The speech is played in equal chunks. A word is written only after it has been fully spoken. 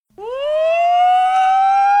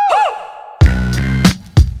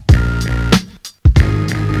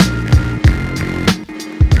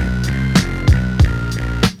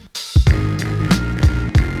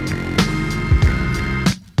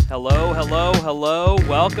Hello.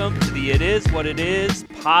 Welcome to the It Is What It Is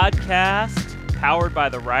podcast, powered by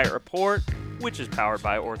the Riot Report, which is powered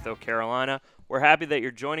by Ortho Carolina. We're happy that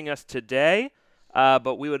you're joining us today,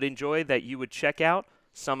 but we would enjoy that you would check out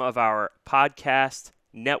some of our podcast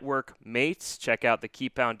network mates. Check out the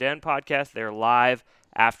Keep Pound Den podcast. They're live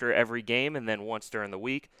after every game and then once during the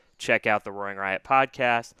week. Check out the Roaring Riot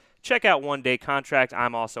podcast. Check out One Day Contract.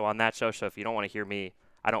 I'm also on that show, so if you don't want to hear me,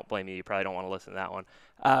 I don't blame you. You probably don't want to listen to that one.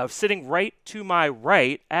 Sitting right to my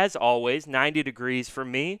right, as always, 90 degrees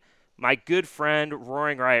from me, my good friend,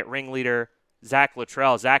 Roaring Riot ringleader, Zach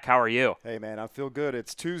Luttrell. Zach, how are you? Hey, man, I feel good.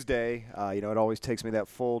 It's Tuesday. It always takes me that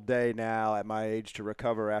full day now at my age to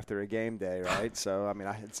recover after a game day, right? So,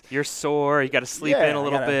 you're sore. You got to sleep in a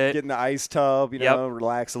little bit. Get in the ice tub,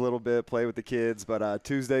 relax a little bit, play with the kids. But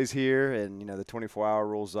Tuesday's here, and, the 24-hour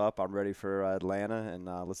rule's up. I'm ready for Atlanta, and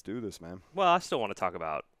let's do this, man. Well, I still want to talk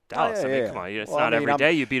about Dallas. Come on. It's not every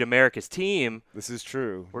day you beat America's team. This is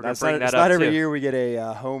true. We're going to bring that up, It's not every year we get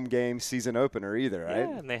a home game season opener either, right?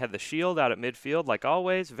 Yeah, and they had the Shield out at midfield like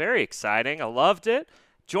always. Very exciting. I loved it.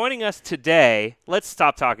 Joining us today, let's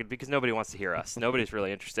stop talking because nobody wants to hear us. Nobody's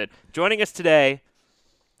really interested. Joining us today,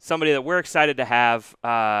 somebody that we're excited to have,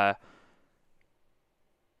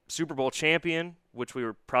 Super Bowl champion, which we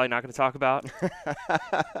were probably not going to talk about.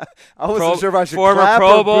 I wasn't sure if I should former clap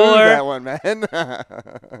Pro or boo Bowler, that one,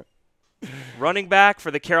 man. running back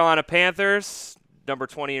for the Carolina Panthers, number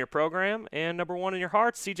 20 in your program, and number 1 in your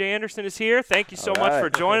hearts. CJ Anderson is here. Thank you so much for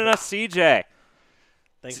joining us, CJ.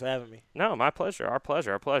 Thanks for having me. No, my pleasure. Our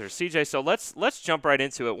pleasure. CJ, so let's jump right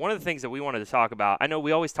into it. One of the things that we wanted to talk about, I know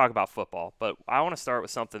we always talk about football, but I want to start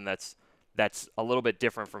with something that's a little bit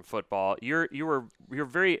different from football. You're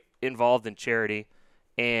very involved in charity,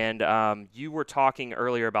 and you were talking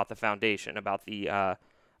earlier about the foundation, about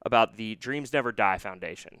the Dreams Never Die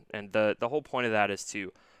Foundation, and the whole point of that is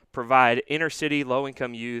to provide inner city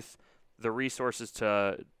low-income youth the resources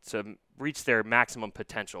to reach their maximum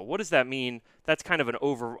potential. What does that mean? That's kind of an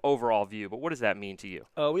overall view, but what does that mean to you?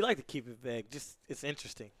 We like to keep it vague. Just it's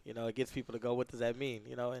interesting. It gets people to go, what does that mean?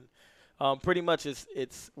 And pretty much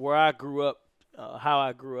it's where I grew up, how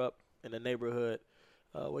I grew up in the neighborhood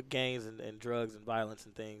with gangs and drugs and violence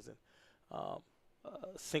and things. And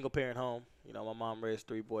single-parent home. My mom raised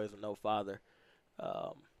 3 boys with no father.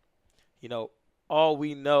 All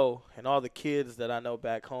we know and all the kids that I know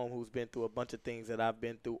back home who's been through a bunch of things that I've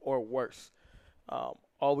been through or worse,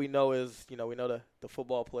 all we know is, we know the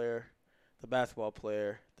football player, the basketball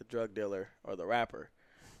player, the drug dealer, or the rapper.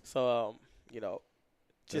 So,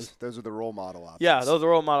 those are the role model options. Yeah, those are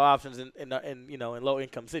role model options in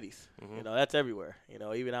low-income cities. Mm-hmm. That's everywhere.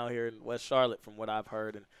 Even out here in West Charlotte from what I've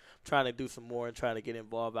heard, and I'm trying to do some more and trying to get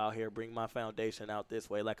involved out here, bring my foundation out this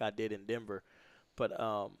way like I did in Denver. But,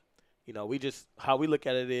 how we look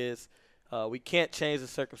at it is we can't change the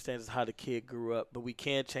circumstances how the kid grew up, but we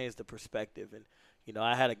can change the perspective. And,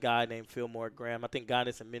 I had a guy named Fillmore Graham. I think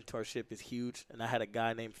guidance and mentorship is huge. And I had a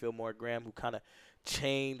guy named Fillmore Graham who kind of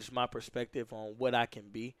changed my perspective on what I can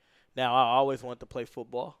be. Now, I always want to play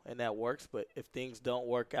football, and that works. But if things don't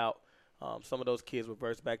work out, some of those kids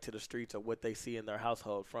revert back to the streets or what they see in their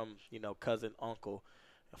household from, cousin, uncle,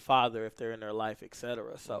 father, if they're in their life, et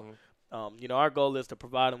cetera. So, our goal is to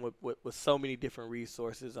provide them with so many different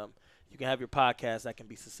resources. You can have your podcast that can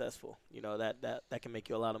be successful. That can make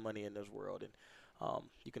you a lot of money in this world. And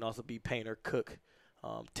you can also be painter, cook,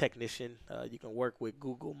 technician. You can work with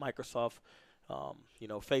Google, Microsoft,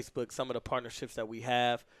 Facebook, some of the partnerships that we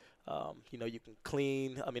have. You can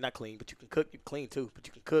clean. Not clean, but you can cook. You can clean too, but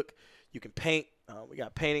you can cook. You can paint. We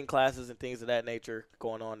got painting classes and things of that nature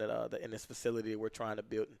going on in this facility that we're trying to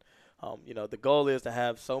build. The goal is to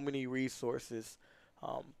have so many resources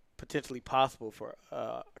potentially possible for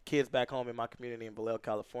kids back home in my community in Vallejo,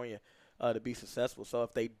 California, to be successful. So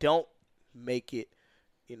if they don't make it,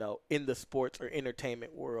 in the sports or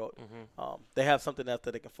entertainment world, they have something else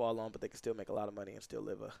that they can fall on, but they can still make a lot of money and still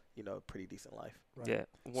live a pretty decent life. Right. Yeah.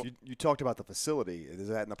 So you talked about the facility. Is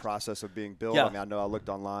that in the process of being built? Yeah. I know I looked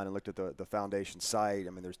online and looked at the foundation site.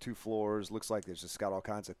 There's 2 floors. Looks like there's just got all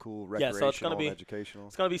kinds of cool recreational and educational.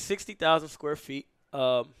 It's going to be 60,000 square feet.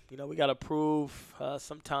 We got approved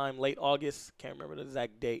sometime late August. Can't remember the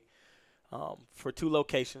exact date. For 2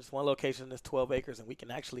 locations. One location is 12 acres, and we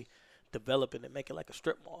can actually develop it and make it like a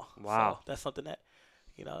strip mall. Wow. So that's something that,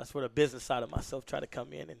 that's where the business side of myself try to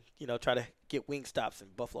come in and, try to get Wingstops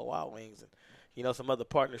and Buffalo Wild Wings and, some other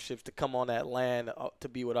partnerships to come on that land to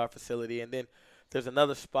be with our facility. And then there's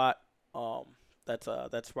another spot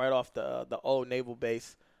that's right off the old naval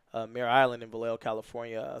base Mare Island in Vallejo,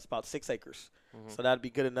 California. It's about 6 acres. Mm-hmm. So that'd be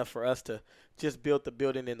good enough for us to just build the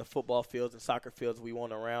building and the football fields and soccer fields we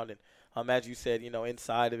want around. And as you said,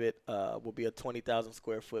 inside of it will be a 20,000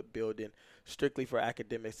 square foot building strictly for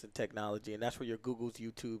academics and technology. And that's where your Googles,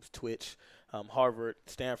 YouTubes, Twitch, Harvard,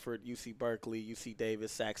 Stanford, UC Berkeley, UC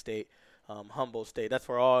Davis, Sac State, Humboldt State. That's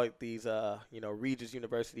where all these, Regis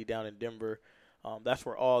University down in Denver. That's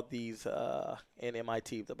where all these, and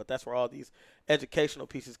MIT, but that's where all these educational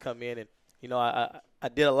pieces come in. And, I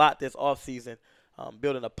did a lot this offseason,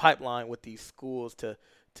 building a pipeline with these schools to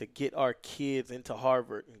get our kids into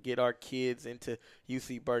Harvard and get our kids into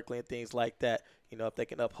UC Berkeley and things like that, if they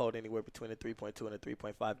can uphold anywhere between a 3.2 and a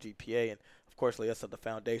 3.5 GPA. And, of course, us at the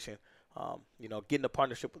foundation, getting a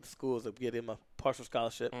partnership with the schools to get them a partial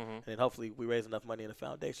scholarship, and then hopefully we raise enough money in the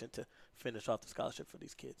foundation to finish off the scholarship for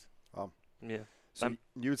these kids. Yeah. So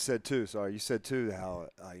you said too how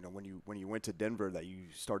when you went to Denver that you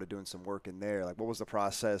started doing some work in there. Like, what was the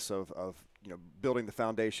process of building the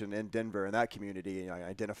foundation in Denver and that community,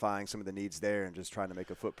 identifying some of the needs there and just trying to make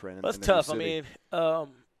a footprint in That's the tough. new city? I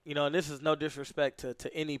mean, and this is no disrespect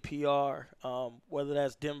to any PR, whether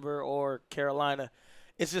that's Denver or Carolina.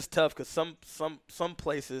 It's just tough because some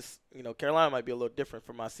places, Carolina might be a little different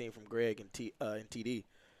from my scene from Greg and TD.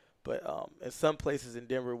 But in some places in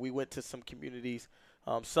Denver, we went to some communities.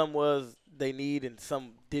 Some was they need and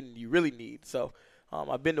some didn't you really need. So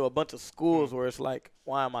I've been to a bunch of schools where it's like,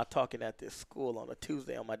 why am I talking at this school on a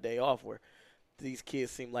Tuesday on my day off where these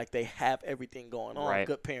kids seem like they have everything going on, right.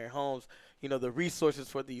 Good parent homes. The resources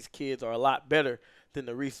for these kids are a lot better than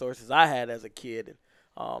the resources I had as a kid. And,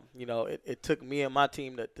 it took me and my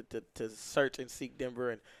team to search and seek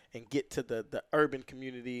Denver and get to the urban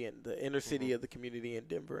community and the inner city of the community in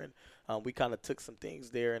Denver. And we kind of took some things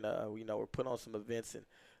there and, we're putting on some events. And,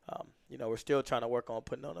 we're still trying to work on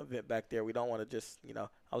putting on an event back there. We don't want to just,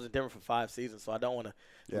 I was in Denver for 5 seasons, so I don't want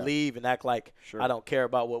to leave and act like I don't care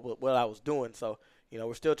about what I was doing. So,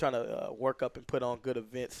 we're still trying to work up and put on good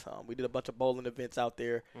events. We did a bunch of bowling events out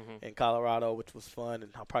there in Colorado, which was fun,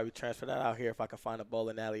 and I'll probably transfer that out here if I can find a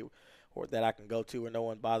bowling alley or that I can go to where no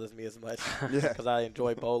one bothers me as much because I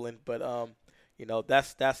enjoy bowling. But,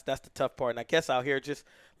 that's the tough part. And I guess out here just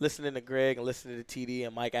listening to Greg and listening to TD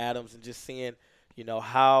and Mike Adams and just seeing,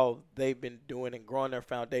 how they've been doing and growing their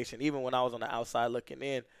foundation, even when I was on the outside looking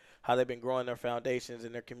in, how they've been growing their foundations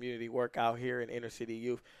and their community work out here in inner city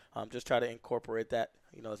youth. Just try to incorporate that,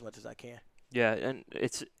 as much as I can. Yeah, and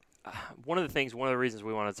it's one of the reasons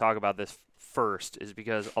we want to talk about this first is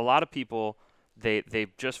because a lot of people they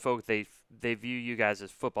view you guys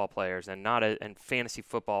as football players and and fantasy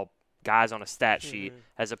football guys on a stat sheet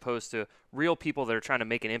as opposed to real people that are trying to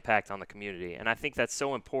make an impact on the community. And I think that's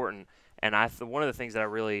so important. And one of the things that I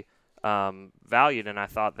really valued, and I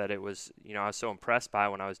thought that it was, I was so impressed by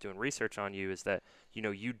when I was doing research on you, is that,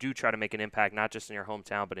 you do try to make an impact not just in your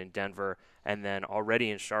hometown but in Denver, and then already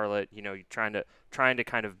in Charlotte, you're trying to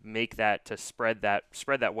kind of make that, to spread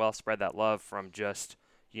that wealth, spread that love from just,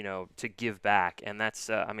 to give back. And that's,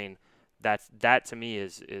 that to me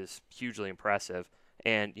is hugely impressive.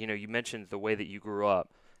 And, you mentioned the way that you grew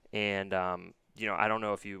up, and I don't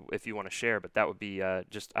know if you want to share, but that would be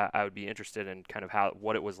I would be interested in kind of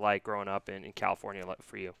what it was like growing up in California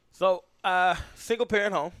for you. So, single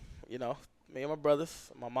parent home, me and my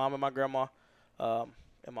brothers, my mom and my grandma,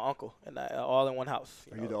 and my uncle, and all in one house.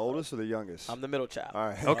 Are you the oldest or the youngest? I'm the middle child. All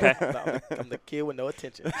right. Okay. I'm the kid with no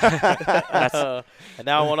attention. And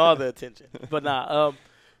now I want all the attention. But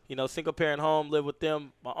single parent home, live with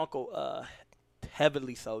them. My uncle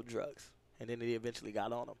heavily sold drugs, and then he eventually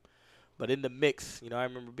got on them. But in the mix, I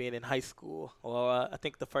remember being in high school. Well, I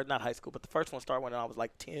think the first one started when I was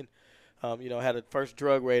like 10. Had a first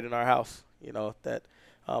drug raid in our house, that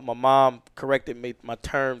my mom corrected me my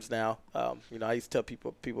terms now. I used to tell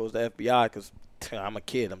people it was the FBI because I'm a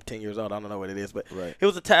kid. I'm 10 years old. I don't know what it is. But It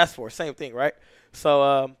was a task force, same thing, right?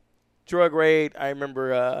 So drug raid, I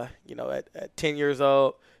remember, at 10 years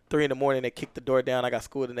old, 3 in the morning, they kicked the door down. I got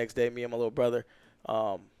school the next day, me and my little brother.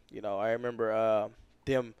 I remember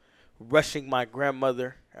them rushing my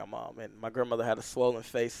grandmother, and my grandmother had a swollen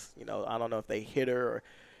face. I don't know if they hit her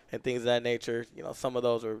and things of that nature. Some of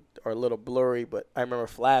those are a little blurry, but I remember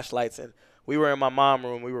flashlights, and we were in my mom's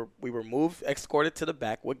room. We were moved, escorted to the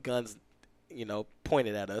back with guns,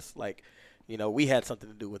 pointed at us like, we had something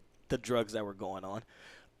to do with the drugs that were going on,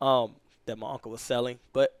 that my uncle was selling.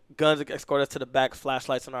 But guns escorted us to the back,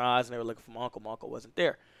 flashlights in our eyes, and they were looking for my uncle. My uncle wasn't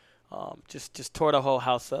there. Just tore the whole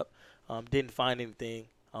house up. Didn't find anything.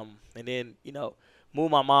 And then,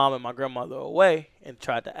 moved my mom and my grandmother away and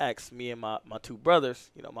tried to ask me and my 2 brothers,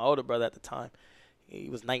 my older brother at the time, he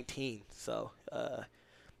was 19. So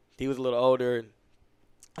he was a little older, and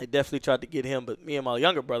they definitely tried to get him. But me and my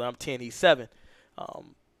younger brother, I'm 10, he's 7.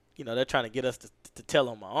 They're trying to get us to tell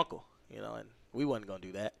on my uncle, and we wasn't going to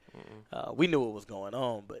do that. We knew what was going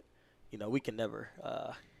on, but, we can never,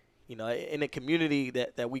 in a community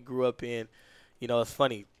that we grew up in, it's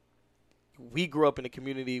funny. We grew up in a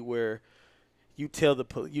community where you tell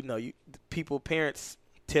parents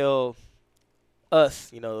tell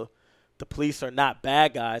us, the police are not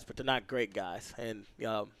bad guys, but they're not great guys. And,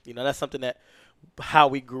 that's something that how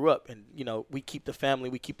we grew up. And, we keep the family,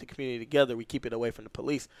 we keep the community together, we keep it away from the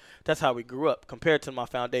police. That's how we grew up. Compared to my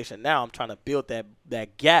foundation now, I'm trying to build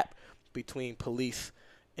that gap between police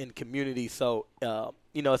and community. So,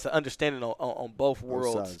 it's an understanding on both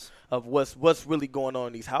worlds of what's really going on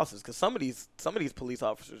in these houses. Because some of these police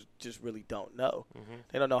officers just really don't know.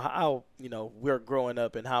 They don't know how, we're growing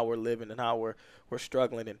up and how we're living and how we're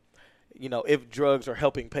struggling and, if drugs are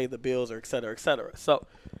helping pay the bills or et cetera, et cetera. So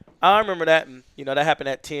I remember that, and, that happened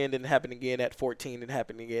at 10, didn't happen again at 14, didn't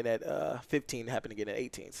happen again at 15, happened again at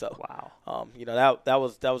 18. So, wow. That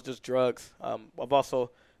was just drugs. I've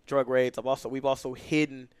also drug raids. We've also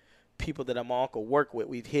hidden people that my uncle worked with.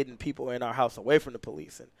 We've hidden people in our house away from the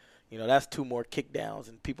police, and that's 2 more kickdowns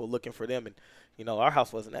and people looking for them. And our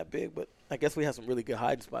house wasn't that big, but I guess we had some really good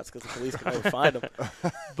hiding spots because the police could never find them.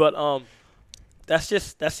 But that's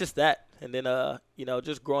just that. And then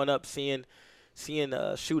just growing up seeing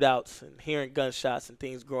shootouts and hearing gunshots and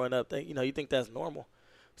things growing up, that you think that's normal.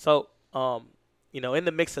 So in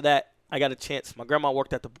the mix of that, I got a chance. My grandma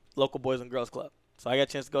worked at the local Boys and Girls Club. So I got a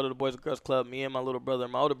chance to go to the Boys and Girls Club. Me and my little brother.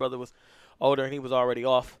 My older brother was older, and he was already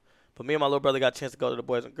off. But me and my little brother got a chance to go to the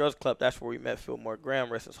Boys and Girls Club. That's where we met Fillmore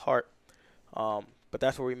Graham, rest his heart. But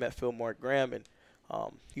that's where we met Fillmore Graham. And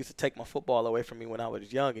he used to take my football away from me when I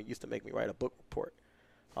was young and used to make me write a book report.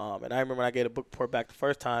 And I remember when I gave a book report back the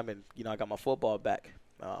first time, and, I got my football back.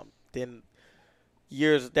 Then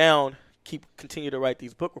years down, continue to write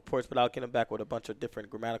these book reports, but I'll get him back with a bunch of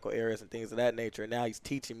different grammatical errors and things of that nature. And now he's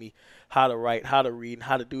teaching me how to write, how to read, and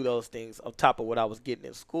how to do those things on top of what I was getting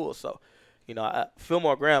in school. So,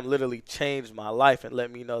 Fillmore Graham literally changed my life and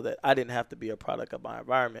let me know that I didn't have to be a product of my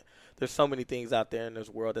environment. There's so many things out there in this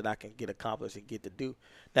world that I can get accomplished and get to do.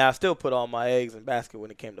 Now, I still put all my eggs in basket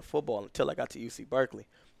when it came to football until I got to UC Berkeley.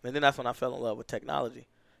 And then that's when I fell in love with technology.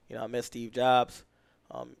 I met Steve Jobs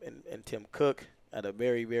and Tim Cook at a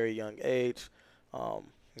very, very young age. On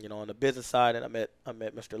the business side, and I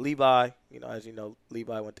met Mr. Levi. As you know,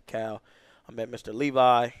 Levi went to Cal. I met Mr.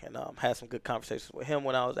 Levi and had some good conversations with him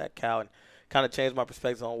when I was at Cal, and kind of changed my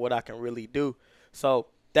perspective on what I can really do. So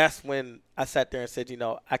that's when I sat there and said,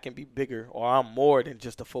 I can be bigger, or I'm more than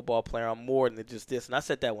just a football player. I'm more than just this. And I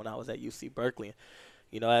said that when I was at UC Berkeley.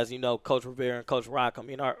 As you know, Coach Rivera and Coach Rock,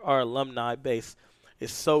 our alumni base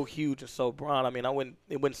is so huge and so broad.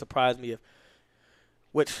 It wouldn't surprise me if,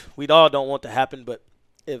 which we all don't want to happen, but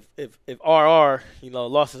if RR,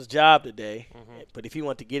 lost his job today, but if he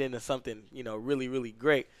wanted to get into something, really, really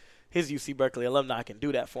great, his UC Berkeley alumni can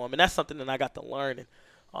do that for him. And that's something that I got to learn.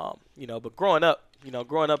 And, but growing up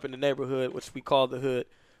in the neighborhood, which we call the hood,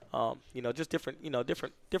 just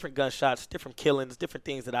different gunshots, different killings, different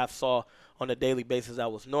things that I saw on a daily basis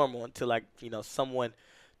that was normal until someone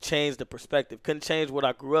changed the perspective. Couldn't change what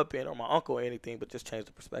I grew up in or my uncle or anything, but just changed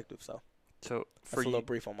the perspective. So that's a little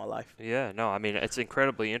brief on my life. Yeah, no, it's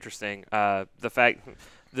incredibly interesting. The fact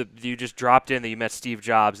that you just dropped in that you met Steve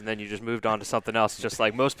Jobs and then you just moved on to something else. Just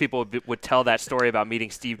like most people would tell that story about meeting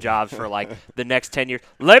Steve Jobs for like the next 10 years.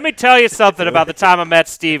 Let me tell you something about the time I met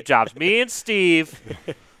Steve Jobs. Me and Steve.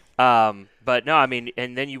 But no,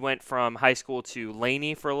 and then you went from high school to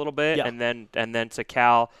Laney for a little bit, yeah. and then to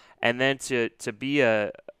Cal, and then to be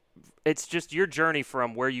it's just your journey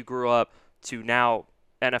from where you grew up to now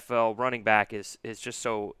NFL running back is just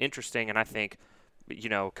so interesting, and I think,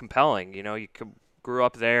 compelling. You grew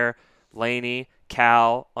up there, Laney,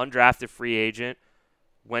 Cal, undrafted free agent,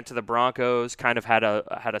 went to the Broncos, kind of had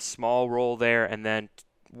a small role there, and then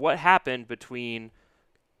what happened between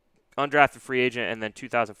undrafted free agent and then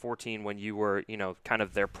 2014 when you were, kind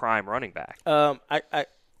of their prime running back?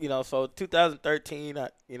 So 2013, I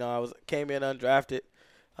came in undrafted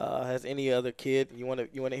as any other kid. You want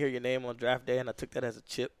to hear your name on draft day, and I took that as a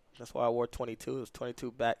chip. That's why I wore 22. It was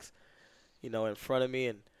 22 backs, in front of me,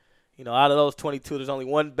 and out of those 22, there's only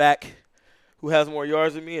one back who has more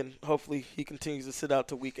yards than me, and hopefully he continues to sit out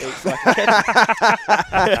to week 8 so I can catch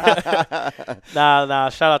him. Nah.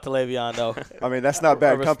 Shout out to Le'Veon, though. That's not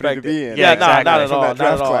bad company to be in. Yeah, exactly. Not at all. Not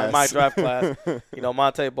at all. Class. In my draft class,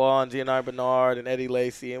 Monte Ball and Gianni Bernard and Eddie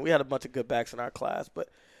Lacy, and we had a bunch of good backs in our class. But,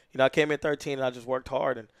 I came in 13 and I just worked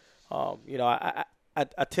hard. And, I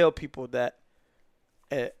tell people that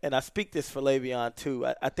and I speak this for Le'Veon too.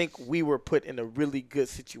 I think we were put in a really good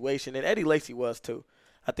situation, and Eddie Lacy was too.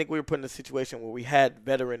 I think we were put in a situation where we had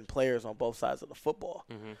veteran players on both sides of the football.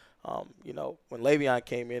 When Le'Veon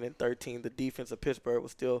came in 2013, the defense of Pittsburgh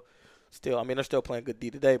was still. I mean, they're still playing good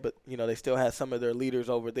D today, but they still had some of their leaders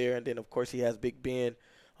over there, and then of course he has Big Ben.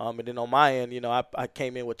 And then on my end, I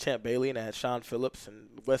came in with Champ Bailey, and I had Sean Phillips and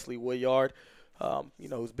Wesley Woodyard.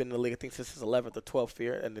 Who's been in the league, I think, since his 11th or 12th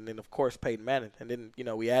year. And then, of course, Peyton Manning. And then,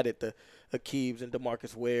 we added the Akeebs and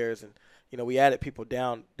DeMarcus Wares. And, we added people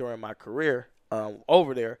down during my career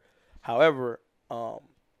over there. However, I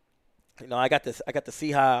got to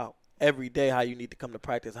see how every day how you need to come to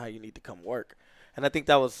practice, how you need to come work. And I think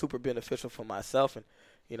that was super beneficial for myself. And,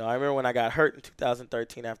 I remember when I got hurt in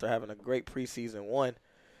 2013 after having a great preseason one.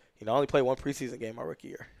 I only played one preseason game my rookie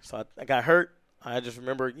year. So I got hurt. I just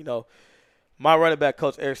remember, my running back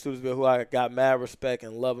coach, Eric Studesville, who I got mad respect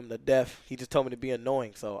and love him to death, he just told me to be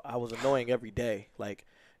annoying. So I was annoying every day. Like,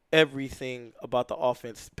 everything about the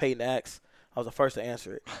offense, Peyton asked, I was the first to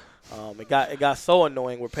answer it. It got so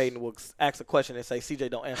annoying where Peyton would ask a question and say,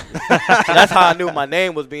 CJ, don't answer it. So that's how I knew my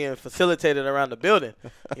name was being facilitated around the building.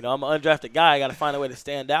 I'm an undrafted guy. I got to find a way to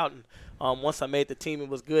stand out. And once I made the team, it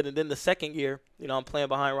was good. And then the second year, I'm playing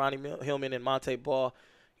behind Ronnie Hillman and Monte Ball.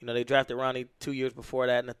 They drafted Ronnie 2 years before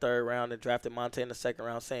that in the third round and drafted Monte in the second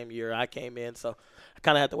round same year I came in. So I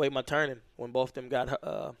kind of had to wait my turn. And when both of them got,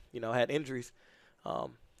 had injuries, I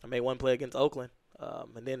made one play against Oakland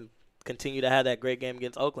and then continued to have that great game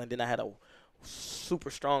against Oakland. Then I had a super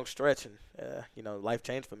strong stretch and, life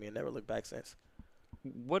changed for me and never looked back since.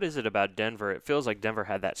 What is it about Denver? It feels like Denver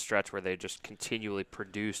had that stretch where they just continually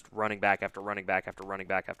produced running back after running back after running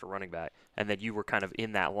back after running back, and that you were kind of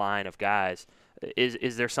in that line of guys.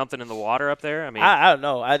 Is there something in the water up there? I mean, I don't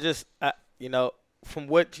know. From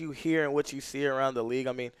what you hear and what you see around the league,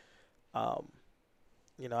 I mean, I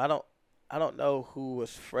don't know who was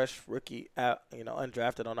fresh rookie,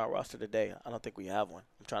 undrafted on our roster today. I don't think we have one.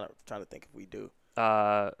 I'm trying to think if we do.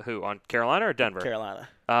 Who, on Carolina or Denver? Carolina.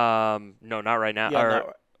 No, not right now. Yeah,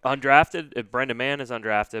 Undrafted. Brendan Mann is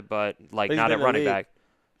undrafted, but not at running back.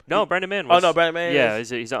 No, Brendan Mann was. Oh no, Brendan Mann. Yeah,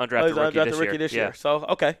 he's an undrafted rookie this year. So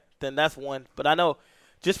okay, then that's one. But I know,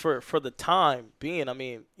 just for the time being, I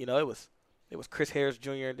mean, it was Chris Harris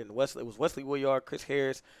Jr. and then it was Wesley Woodyard, Chris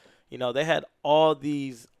Harris. They had all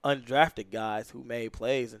these undrafted guys who made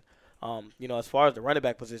plays, and as far as the running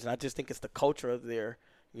back position, I just think it's the culture of their.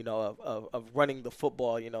 Of running the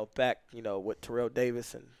football, back, with Terrell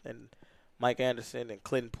Davis and Mike Anderson and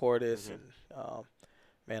Clinton Portis and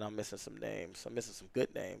I'm missing some names. I'm missing some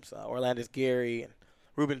good names. Orlandis Gary and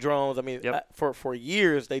Reuben Drones. I mean, for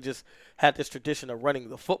years they just had this tradition of running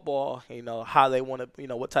the football. How they want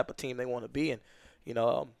to, what type of team they want to be, and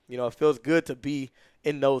it feels good to be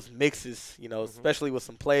in those mixes. Especially with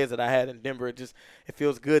some players that I had in Denver. It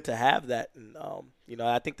feels good to have that, and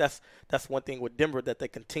I think that's one thing with Denver that they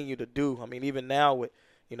continue to do. I mean, even now with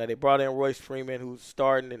they brought in Royce Freeman, who's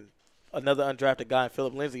starting, and another undrafted guy,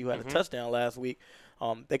 Philip Lindsay, who had a touchdown last week.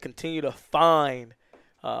 They continue to find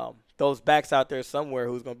those backs out there somewhere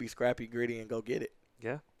who's going to be scrappy, gritty, and go get it.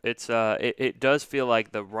 Yeah, it's it does feel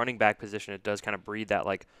like the running back position. It does kind of breed that,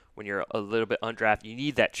 like when you're a little bit undrafted, you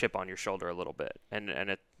need that chip on your shoulder a little bit, and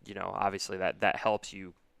it obviously that helps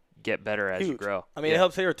you get better as you grow. I mean, it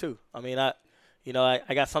helps here too. I mean, I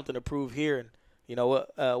got something to prove here, and what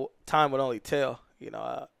time would only tell.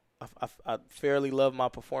 I fairly love my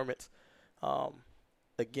performance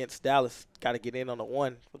against Dallas. Got to get in on the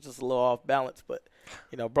one, was just a little off balance, but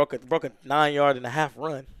broke a 9.5-yard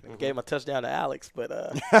run and gave my touchdown to Alex. But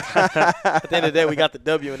at the end of the day, we got the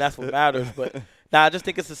W, and that's what matters. But I just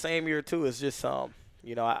think it's the same year too. It's just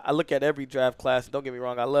I look at every draft class. Don't get me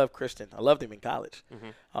wrong, I love Christian. I loved him in college.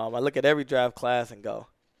 I look at every draft class and go,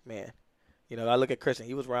 man. I look at Christian.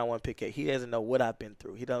 He was round one pick 8. He doesn't know what I've been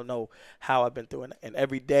through. He doesn't know how I've been through. And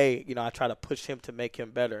every day, I try to push him to make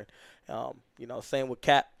him better. Same with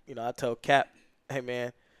Cap. I tell Cap, hey,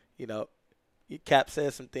 man, Cap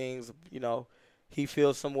says some things, he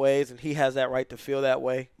feels some ways, and he has that right to feel that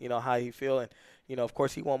way, how he feel. And, of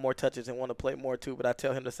course, he want more touches and want to play more too. But I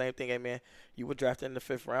tell him the same thing, hey, man, you were drafted in the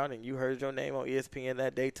 5th round, and you heard your name on ESPN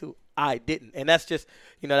that day too. I didn't. And that's just,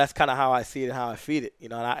 that's kind of how I see it and how I feed it,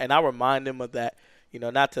 and I remind him of that,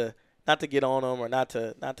 not to get on him or not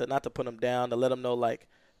to put him down, to let him know, like,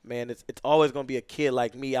 man, it's always going to be a kid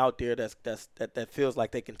like me out there that feels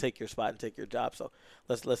like they can take your spot and take your job. So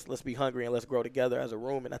let's be hungry and let's grow together as a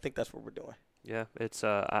room, and I think that's what we're doing. Yeah, it's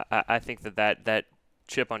I think that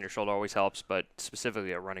chip on your shoulder always helps, but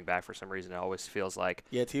specifically a running back, for some reason, it always feels like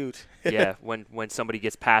it's huge. Yeah, when somebody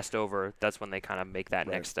gets passed over, that's when they kind of make that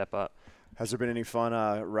next step up. Has there been any fun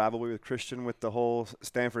rivalry with Christian with the whole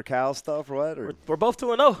Stanford Cal stuff or what? Or? We're both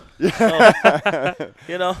 2-0. So,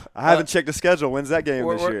 you know. I haven't checked the schedule. When's that game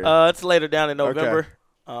this year? It's later down in November.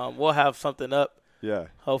 Okay. We'll have something up. Yeah.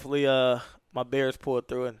 Hopefully my Bears pull it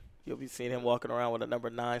through, and you'll be seeing him walking around with a number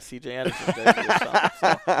 9 C.J. Anderson jersey or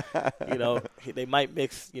something. So, you know, they might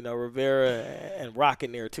mix, you know, Rivera and Rock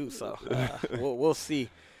in there too. So we'll see.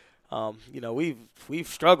 You know, we've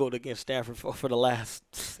struggled against Stanford for the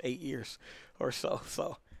last 8 years or so.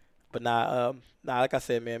 So, but like I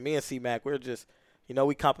said, man, me and C-Mac, we're just, you know,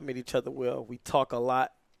 we compliment each other well. We talk a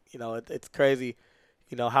lot. You know, it's crazy,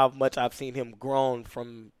 you know, how much I've seen him grown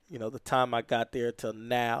from, you know, the time I got there till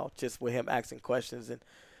now, just with him asking questions and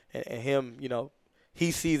him, you know,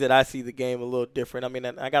 he sees it. I see the game a little different. I mean,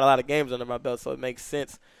 I got a lot of games under my belt, so it makes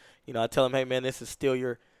sense. You know, I tell him, hey, man, this is still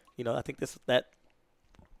your, you know, I think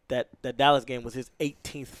that Dallas game was his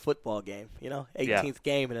 18th football game, you know, 18th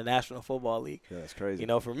game in the National Football League. Yeah, that's crazy. You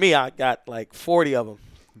know, for me, I got like 40 of them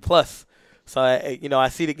plus. So, you know, I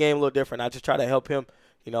see the game a little different. I just try to help him.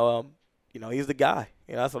 You know, he's the guy.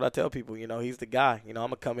 You know, that's what I tell people. You know, he's the guy. You know, I'm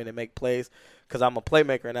going to come in and make plays because I'm a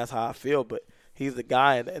playmaker and that's how I feel. But he's the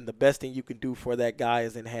guy, and the best thing you can do for that guy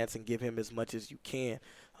is enhance and give him as much as you can.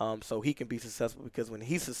 So he can be successful, because when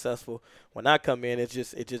he's successful, when I come in,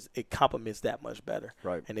 it complements that much better.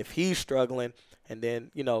 Right. And if he's struggling, and then,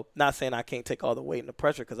 you know, not saying I can't take all the weight and the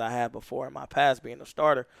pressure, because I have before in my past being a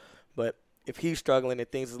starter, but if he's struggling and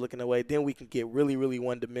things is looking away, then we can get really, really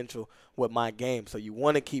one-dimensional with my game. So you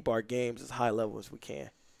want to keep our games as high level as we can.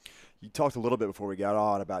 You talked a little bit before we got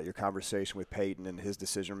on about your conversation with Peyton and his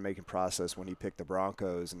decision-making process when he picked the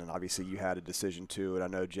Broncos, and then obviously you had a decision too. And I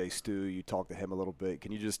know Jay Stu, you talked to him a little bit.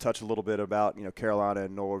 Can you just touch a little bit about, you know, Carolina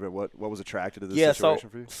and Norv and what was attracted to this situation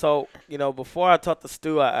for you? So you know, before I talked to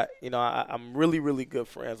Stu, I'm really, really good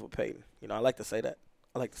friends with Peyton. You know, I like to say that.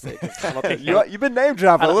 I like to say it 'cause I don't think you've been name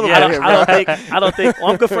dropping a little bit here, bro. I don't think. Well,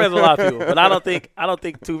 I'm good friends with a lot of people, but I don't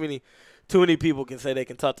think too many people can say they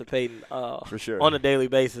can talk to Peyton for sure on a daily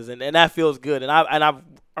basis, and that feels good. And I've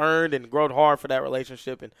earned and grown hard for that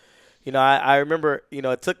relationship. And you know, I remember, you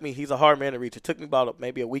know, it took me. He's a hard man to reach. It took me about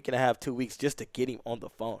maybe a week and a half, 2 weeks, just to get him on the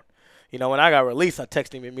phone. You know, when I got released, I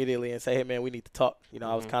texted him immediately and say, hey man, we need to talk. You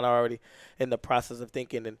know, I was kind of already in the process of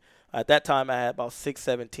thinking, and at that time I had about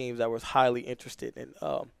 6-7 teams that was highly interested. And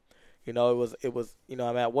you know, it was you know,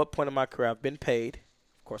 I'm at what point in my career I've been paid.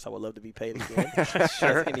 Of course, I would love to be paid again,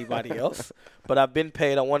 sure, as anybody else. But I've been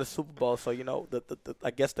paid. I won a Super Bowl, so you know,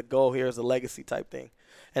 I guess the goal here is a legacy type thing,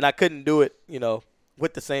 and I couldn't do it, you know,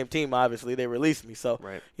 with the same team. Obviously, they released me, so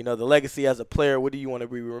right. You know, the legacy as a player. What do you want to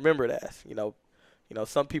be remembered as? You know,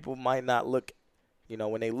 some people might not look, you know,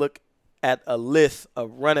 when they look at a list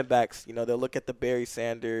of running backs, you know, they'll look at the Barry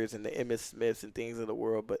Sanders and the Emmitt Smiths and things of the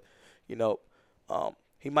world, but you know.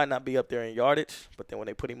 He might not be up there in yardage, but then when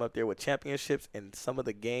they put him up there with championships and some of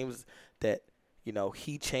the games that, you know,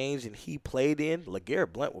 he changed and he played in,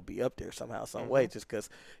 LeGarrette Blount will be up there somehow, some way, just because,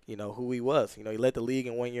 you know, who he was. You know, he led the league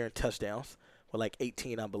in 1 year in touchdowns with like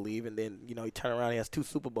 18, I believe, and then, you know, he turned around, he has 2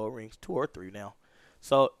 Super Bowl rings, 2 or 3 now.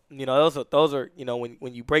 So, you know, those are you know,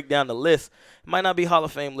 when you break down the list, it might not be Hall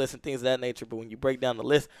of Fame lists and things of that nature, but when you break down the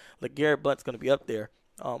list, LeGarrette Blount's going to be up there,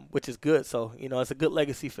 which is good. So, you know, it's a good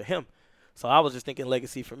legacy for him. So I was just thinking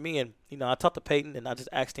legacy for me, and you know, I talked to Peyton, and I just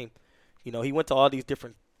asked him, you know, he went to all these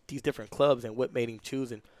different clubs, and what made him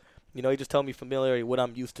choose, and you know, he just told me familiarity, what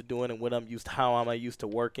I'm used to doing, and how am I used to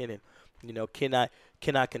working, and you know, can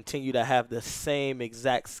I continue to have the same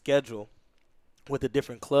exact schedule with a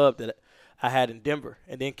different club that I had in Denver,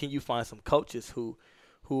 and then can you find some coaches who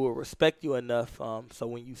will respect you enough, so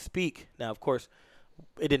when you speak, now of course,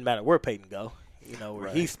 it didn't matter where Peyton go. You know, where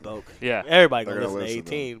he spoke. Yeah. Everybody gonna listen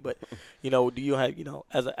to 18. But, you know, do you have, you know,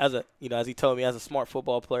 as a you know, as he told me, as a smart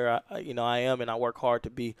football player, you know, I am, and I work hard to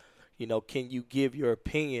be, you know, can you give your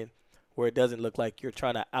opinion where it doesn't look like you're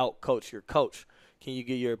trying to out-coach your coach? Can you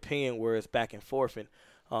give your opinion where it's back and forth? And,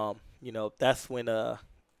 you know, that's when,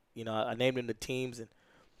 you know, I named him the teams, and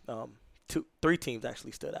 3 teams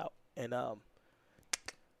actually stood out. And,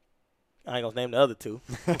 I ain't gonna name the other 2,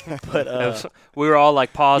 but we were all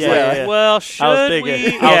like pausing. Yeah. Well, should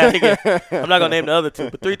we? I was thinking, I'm not gonna name the other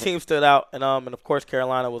 2, but 3 teams stood out, and of course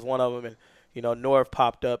Carolina was one of them, and you know, Norv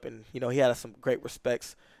popped up, and you know, he had some great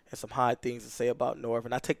respects and some high things to say about Norv,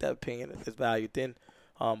 and I take that opinion as valued. Then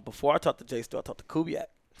before I talked to Jay Stu, I talked to Kubiak.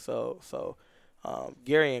 So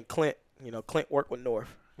Gary and Clint, you know, Clint worked with Norv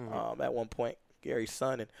at one point, Gary's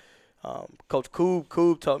son, and Coach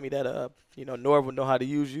Koob told me that you know, Norv would know how to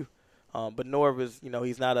use you. But Norv is, you know,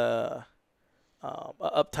 he's not a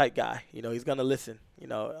uptight guy. You know, he's gonna listen. You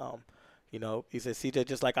know, You know, he said, CJ,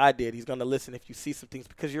 just like I did, he's going to listen if you see some things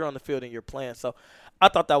because you're on the field and you're playing. So I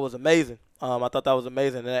thought that was amazing.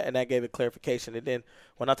 And that gave it clarification. And then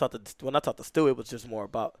when I talked to Stu, it was just more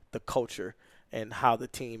about the culture and how the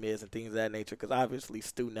team is and things of that nature, because obviously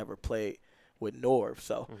Stu never played with Norv.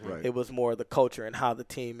 So it was more the culture and how the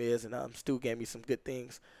team is. And Stu gave me some good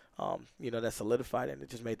things, that solidified it, and it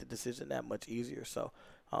just made the decision that much easier. So,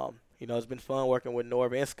 it's been fun working with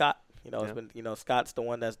Norv and Scott. It's been, Scott's the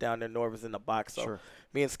one that's down there. Norv is in the box. So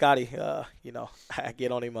me and Scotty, I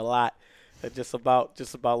get on him a lot, just about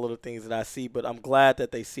little things that I see. But I'm glad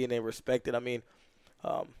that they see and they respect it. I mean,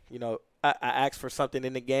 I asked for something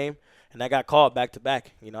in the game, and I got called back to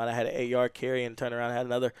back. And I had an 8-yard carry and turned around and had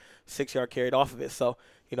another 6-yard carry off of it. So,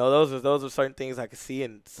 those are certain things I could see.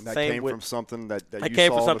 And that same came with, from something that you saw. It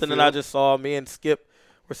came from something that I just saw. Me and Skip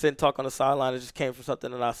were sitting talking on the sideline. It just came from something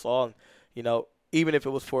that I saw. And, even if it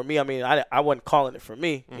was for me, I mean, I wasn't calling it for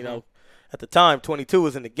me. At the time, 22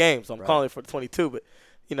 was in the game, so I'm calling it for the 22. But,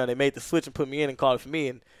 they made the switch and put me in and called it for me.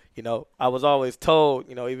 And, I was always told,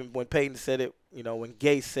 even when Peyton said it, when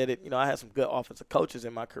Gase said it, I had some good offensive coaches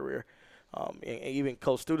in my career. And even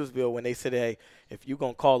Coach Studesville, when they said, hey, if you're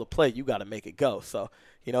going to call the play, you got to make it go. So,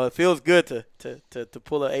 it feels good to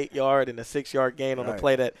pull an 8-yard and a 6-yard gain on a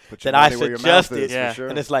play that I suggested.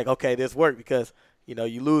 And it's like, okay, this worked because, you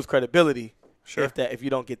lose credibility if you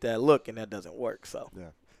don't get that look and that doesn't work. So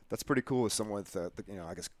that's pretty cool with someone with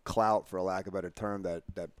I guess clout, for a lack of a better term,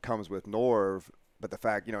 that comes with Norv. But the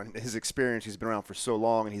fact, in his experience, he's been around for so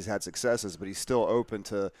long and he's had successes, but he's still open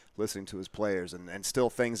to listening to his players and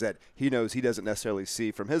still things that he knows he doesn't necessarily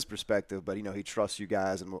see from his perspective, but, he trusts you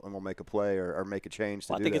guys and will make a play or make a change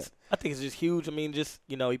to do that. I think it's just huge. I mean,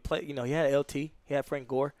 he played, he had LT, he had Frank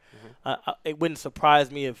Gore. It wouldn't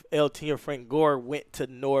surprise me if LT or Frank Gore went to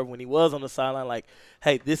Norv when he was on the sideline like,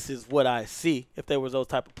 hey, this is what I see. If there was those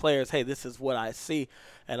type of players, hey, this is what I see.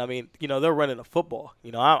 And, I mean, they're running a football.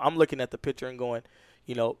 I'm looking at the picture and going,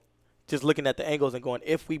 just looking at the angles and going,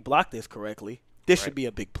 if we block this correctly, this should be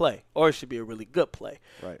a big play or it should be a really good play.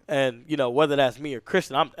 Right. And, whether that's me or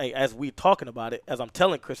Christian, as we talking about it, as I'm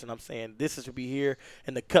telling Christian, I'm saying this should be here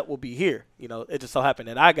and the cut will be here. It just so happened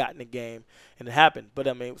that I got in the game and it happened. But,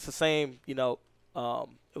 I mean, it was the same, it was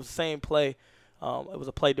the same play. It was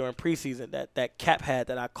a play during preseason that Cap had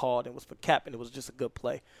that I called, and it was for Cap, and it was just a good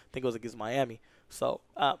play. I think it was against Miami. So,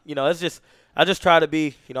 it's just I just try to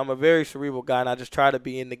be, I'm a very cerebral guy, and I just try to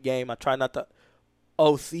be in the game. I try not to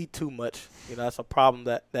OC too much. That's a problem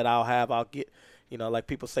that I'll have. I'll get, like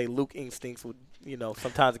people say, Luke instincts would,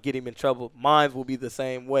 sometimes get him in trouble. Mine will be the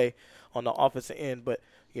same way on the offensive end. But,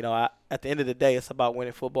 at the end of the day, it's about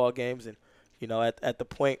winning football games. And, at the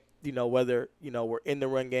point, whether, we're in the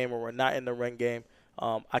run game or we're not in the run game,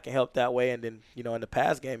 I can help that way. And then, in the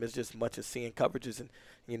pass game, it's just much as seeing coverages and,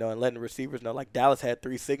 and letting the receivers know. Like Dallas had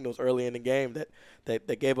 3 signals early in the game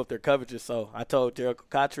that gave up their coverages. So I told Jericho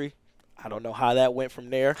Cotchery, I don't know how that went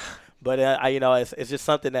from there. But, it's just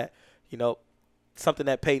something that, something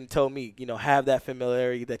that Peyton told me, have that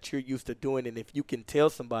familiarity that you're used to doing. And if you can tell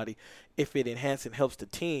somebody if it enhances and helps the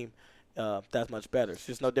team, that's much better. It's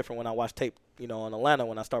just no different when I watch tape, on Atlanta,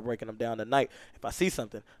 when I start breaking them down tonight. If I see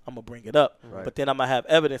something, I'm going to bring it up. Right. But then I'm going to have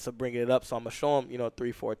evidence of bringing it up, so I'm going to show them,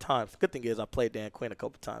 3-4 times. The good thing is I played Dan Quinn a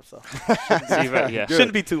couple times, so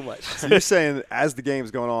shouldn't be too much. So you're saying as the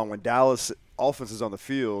game's going on, when Dallas offense is on the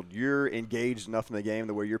field, you're engaged enough in the game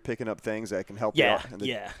to where you're picking up things that can help you out?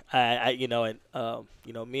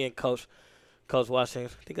 Me and Coach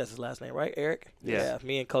Washington, I think that's his last name, right, Eric? Yeah.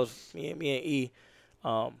 Me and E,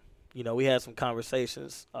 we had some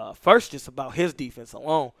conversations first just about his defense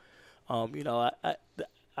alone. I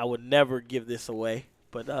would never give this away,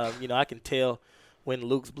 but I can tell when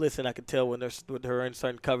Luke's blitzing. I can tell when they're in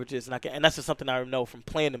certain coverages, and that's just something I know from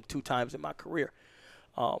playing them 2 times in my career.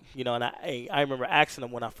 And I remember asking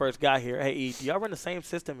him when I first got here, hey, E, do y'all run the same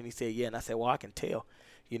system? And he said, yeah. And I said, well, I can tell,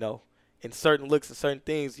 in certain looks and certain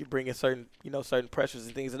things, you bring in certain pressures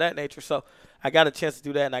and things of that nature. So I got a chance to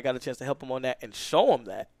do that, and I got a chance to help him on that and show him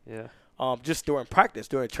that. Yeah. Just during practice,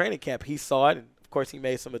 during training camp, he saw it, and of course he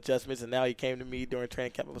made some adjustments. And now he came to me during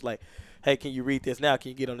training camp and was like, "Hey, can you read this now? Can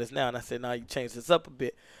you get on this now?" And I said, "No, you change this up a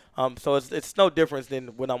bit." So it's no difference than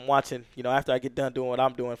when I'm watching. After I get done doing what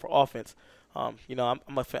I'm doing for offense, I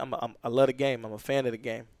love the game. I'm a fan of the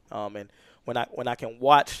game. And when I can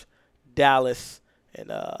watch Dallas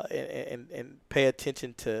and pay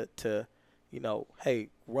attention to hey,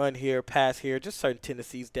 run here, pass here, just certain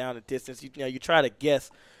tendencies down the distance. You try to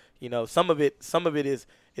guess. Some of it is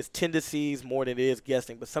tendencies more than it is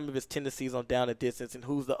guessing, but some of it's tendencies on down the distance and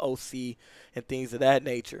who's the OC and things of that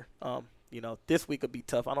nature. This week will be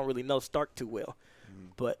tough. I don't really know Stark too well,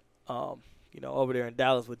 but over there in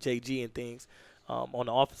Dallas with JG and things. On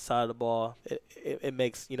the offensive side of the ball, it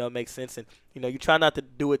makes sense, and you try not to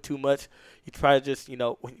do it too much. You try to just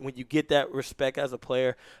when you get that respect as a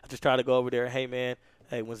player, I just try to go over there. Hey man,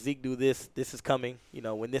 when Zeke do this, this is coming.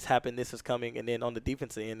 When this happened, this is coming. And then on the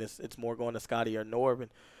defensive end, it's more going to Scotty or Norv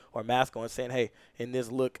or Masco and saying, hey, in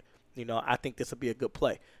this look, I think this will be a good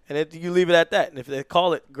play. And then you leave it at that. And if they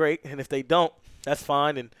call it, great. And if they don't, that's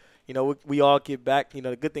fine. And we all get back.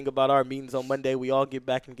 The good thing about our meetings on Monday, we all get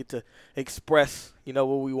back and get to express, what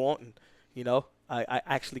we want. And, I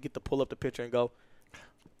actually get to pull up the picture and go,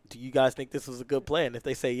 do you guys think this was a good play? And if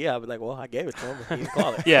they say, yeah, I'll be like, well, I gave it to him. He didn't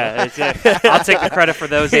call it. Yeah, I'll take the credit for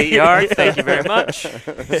those 8 yards. Thank you very much.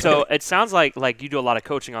 So it sounds like you do a lot of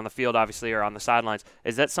coaching on the field, obviously, or on the sidelines.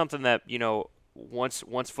 Is that something that,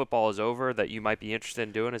 once football is over that you might be interested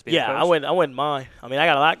in doing as being a coach? Yeah, I wouldn't mind. I mean, I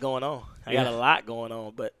got a lot going on.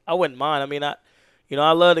 But I wouldn't mind. I mean,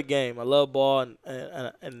 I love the game. I love ball,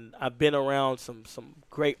 and I've been around some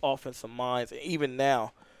great offensive minds. And even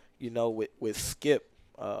now, with Skip,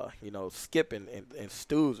 Skip and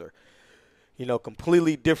Stews are,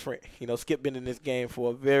 completely different. Skip been in this game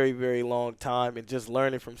for a very, very long time, and just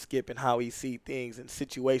learning from Skip and how he see things and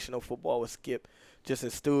situational football with Skip, just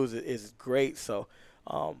as Stews is great. So,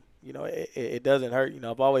 it doesn't hurt.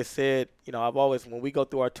 I've always said, when we go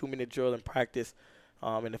through our 2-minute drill in practice,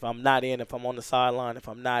 and if I'm not in, if I'm on the sideline, if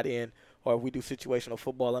I'm not in, or if we do situational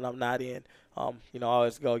football and I'm not in, I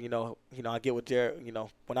always go, I get with Jared,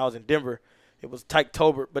 when I was in Denver, it was Tyke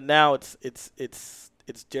Tolbert, but now it's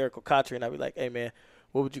Jericho Cotchery, and I'll be like, hey, man,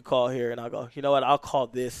 what would you call here? And I'll go, you know what, I'll call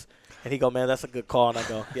this. And he go, man, that's a good call. And I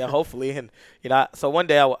go, yeah, hopefully. And, so one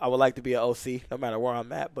day I would like to be an OC no matter where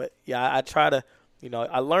I'm at. But, yeah, I try to,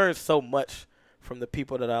 I learned so much from the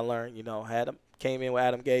people that I learned. Came in with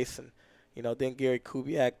Adam Gase and, then Gary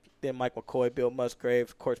Kubiak, then Mike McCoy, Bill Musgrave,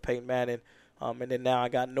 of course, Peyton Manning. And then now I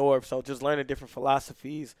got Norv. So just learning different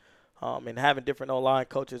philosophies. And having different O-line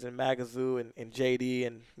coaches in Magazoo and JD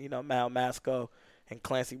and, Mal Masco and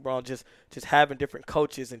Clancy Braun, just having different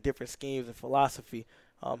coaches and different schemes and philosophy.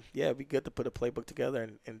 It'd be good to put a playbook together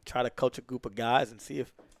and try to coach a group of guys and see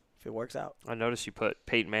if it works out. I noticed you put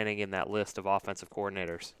Peyton Manning in that list of offensive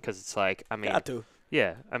coordinators because it's like, I mean. Got to.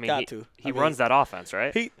 Yeah, I mean, he runs that offense,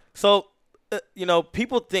 right?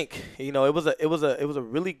 People think, it was a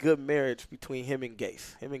really good marriage between him and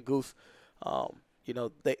Gase, him and Goose.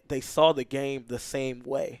 They saw the game the same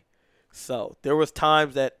way. So there was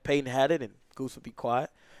times that Peyton had it and Goose would be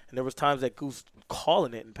quiet. And there was times that Goose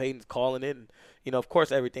calling it and Peyton's calling it. And, of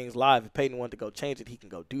course, everything's live. If Peyton wanted to go change it, he can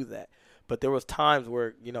go do that. But there was times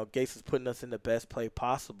where, Gase is putting us in the best play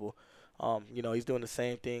possible. He's doing the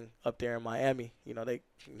same thing up there in Miami. They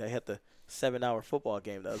had the 7-hour football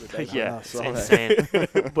game the other day. Yeah, it's insane.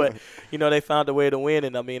 But, they found a way to win.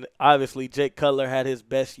 And, I mean, obviously Jake Cutler had his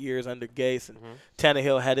best years under Gase. And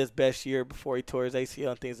Tannehill had his best year before he tore his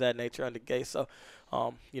ACL and things of that nature under Gase. So,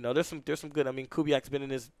 there's some good. I mean, Kubiak's been in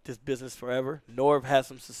this business forever. Norv has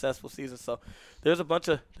some successful seasons. So there's a bunch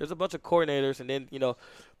of coordinators. And then,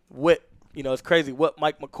 it's crazy what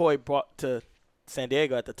Mike McCoy brought to San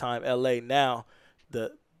Diego at the time, LA. Now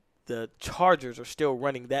the Chargers are still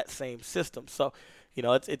running that same system. So,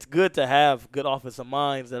 it's good to have good offensive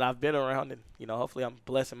minds that I've been around, and hopefully I'm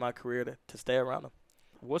blessed in my career to stay around them.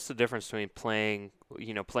 What's the difference between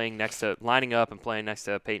lining up and playing next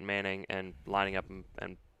to Peyton Manning and lining up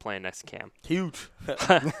and playing next to Cam? Huge.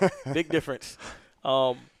 Big difference.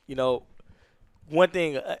 One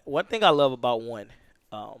thing I love about one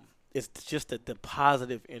is just the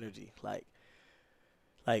positive energy.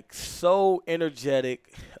 Like so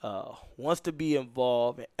energetic, wants to be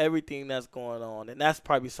involved in everything that's going on. And that's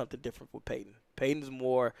probably something different with Peyton. Peyton's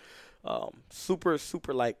more super,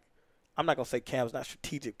 super I'm not gonna say Cam's not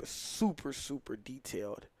strategic, but super, super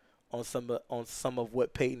detailed on some of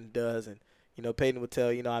what Peyton does. And Peyton would tell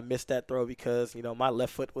I missed that throw because my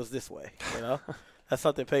left foot was this way. That's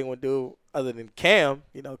something Peyton would do. Other than Cam,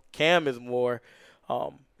 Cam is more,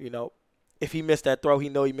 if he missed that throw, he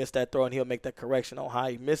missed that throw, and he'll make that correction on how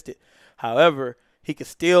he missed it. However, he could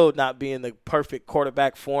still not be in the perfect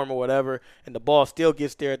quarterback form or whatever, and the ball still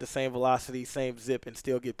gets there at the same velocity, same zip, and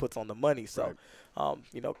still puts on the money. So. Right.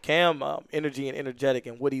 Cam, energy and energetic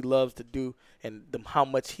and what he loves to do and how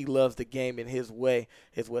much he loves the game in his way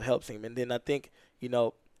is what helps him. And then I think,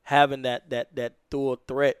 having that dual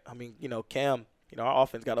threat, I mean, Cam, our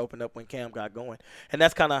offense got opened up when Cam got going. And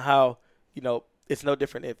that's kind of how, it's no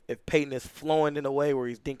different if Peyton is flowing in a way where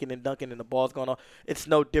he's dinking and dunking and the ball's going on. It's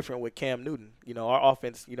no different with Cam Newton. Our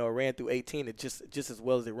offense, ran through 18 just as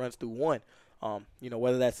well as it runs through one.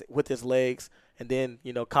 Whether that's with his legs and then,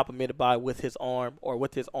 complemented by with his arm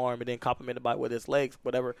and then complemented by with his legs,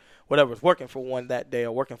 whatever's working for one that day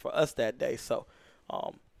or working for us that day. So,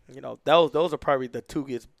 those are probably the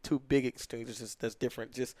two big exchanges that's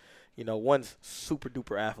different. Just, one's super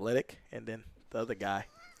duper athletic, and then the other guy.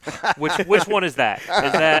 Which one is that? Is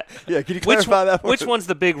that yeah? Can you clarify that? Which one's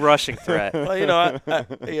the big rushing threat? Well,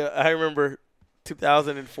 I remember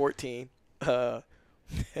 2014.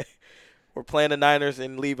 We're playing the Niners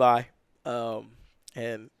in Levi,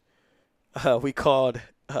 and we called.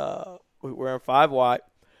 We were in 5 wide,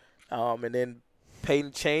 and then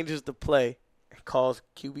Peyton changes the play and calls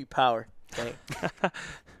QB power.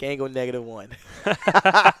 Gang go -1.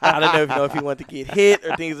 I don't know if he wanted to get hit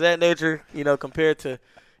or things of that nature. Compared to,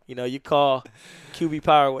 you call QB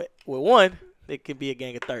power with 1, it could be a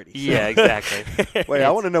gang of 30. Yeah, exactly. Wait, I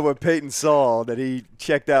want to know what Peyton saw that he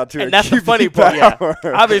checked out to. And that's the funny part. Yeah.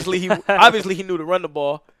 Obviously, he knew to run the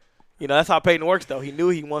ball. That's how Peyton works, though. He knew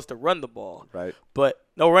he wants to run the ball. Right. But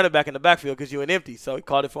no running back in the backfield because you're an empty, so he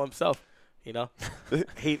called it for himself. He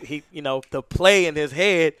the play in his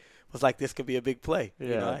head was like, this could be a big play.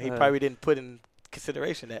 Yeah. He probably didn't put in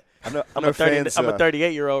consideration that I'm a fans,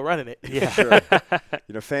 38-year-old running it. Yeah. Sure.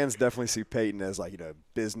 Fans definitely see Peyton as like,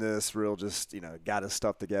 business, real just, got his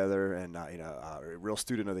stuff together and, a real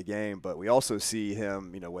student of the game. But we also see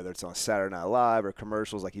him, whether it's on Saturday Night Live or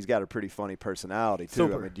commercials, like he's got a pretty funny personality too.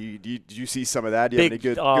 Super. I mean, do you see some of that? Do you have any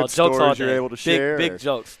good jokes stories you're able to share?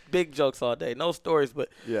 Big jokes all day. No stories, but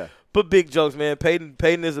yeah. But big jokes, man.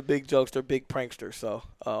 Peyton is a big jokester, big prankster. So,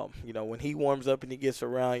 when he warms up and he gets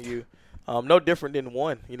around you, no different than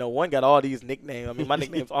one. One got all these nicknames. I mean, my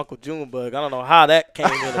nickname's Uncle Junebug. I don't know how that came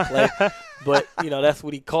into play, but, that's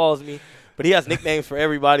what he calls me. But he has nicknames for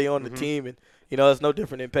everybody on the team, and, it's no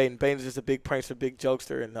different than Peyton. Peyton's just a big prankster, big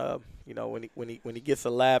jokester, and, when he gets a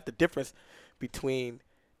laugh, the difference between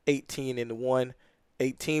 18 and 1,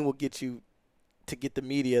 18 will get you to get the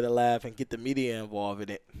media to laugh and get the media involved in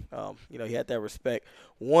it. He had that respect.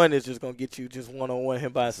 1 is just gonna get you just one-on-one,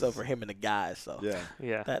 him by himself or him and the guys. So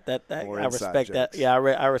yeah. That more I respect jokes. that. Yeah,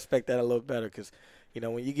 I respect that a little better because,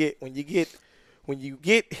 when you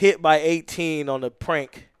get hit by 18 on a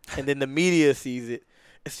prank and then the media sees it,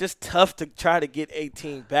 it's just tough to try to get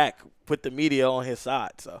 18 back with the media on his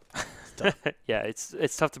side. So. Yeah,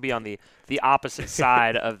 it's tough to be on the opposite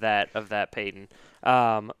side of that Peyton.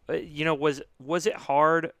 Was it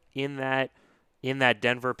hard in that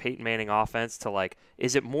Denver Peyton Manning offense to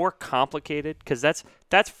is it more complicated? Because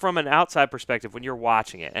that's from an outside perspective when you're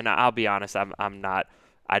watching it. And I'll be honest,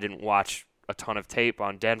 I didn't watch a ton of tape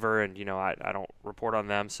on Denver, and I don't report on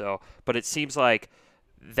them. So, but it seems like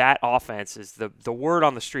that offense is the word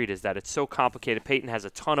on the street is that it's so complicated. Peyton has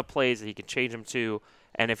a ton of plays that he can change them to.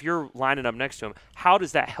 And if you're lining up next to him, how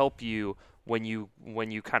does that help you when you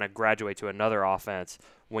kind of graduate to another offense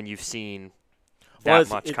when you've seen that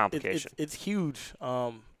much complication? It's huge.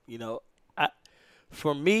 For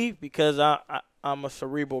me, because I'm a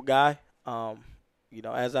cerebral guy. As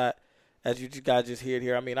you guys just heard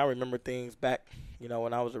here, I mean, I remember things back.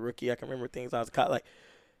 When I was a rookie, I can remember things I was caught like.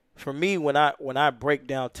 For me, when I break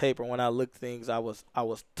down tape or when I look things, I was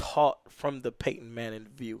taught from the Peyton Manning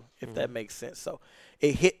view, if that makes sense. So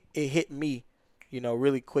it hit me,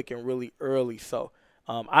 really quick and really early. So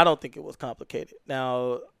I don't think it was complicated.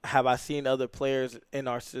 Now, have I seen other players in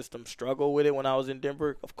our system struggle with it when I was in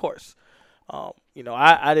Denver? Of course. I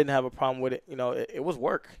didn't have a problem with it. It was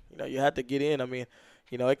work. You had to get in. I mean,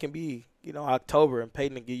 it can be October and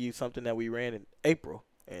Peyton will give you something that we ran in April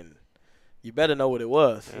and. You better know what it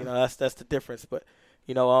was. Yeah. That's the difference. But,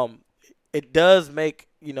 it does make,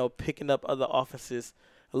 picking up other offenses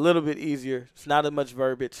a little bit easier. It's not as much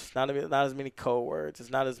verbiage. It's not as many code words. It's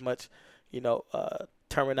not as much,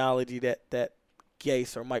 terminology that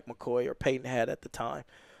Gase or Mike McCoy or Peyton had at the time.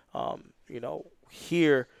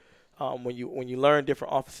 Here, when you learn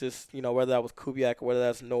different offenses, whether that was Kubiak or whether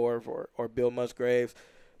that's Norv or Bill Musgraves,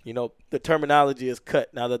 the terminology is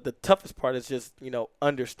cut. Now, the toughest part is just,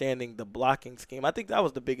 understanding the blocking scheme. I think that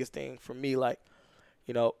was the biggest thing for me, a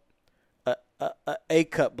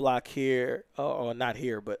A-cut block here, or not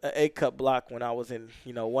here, but a A-cut block when I was in,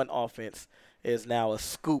 one offense is now a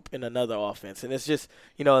scoop in another offense. And it's just,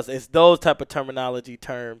 it's those type of terminology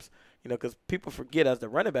terms, because people forget as the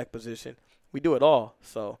running back position, we do it all.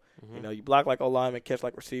 So, you block like O-linemen, catch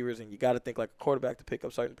like receivers, and you got to think like a quarterback to pick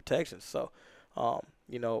up certain protections. So,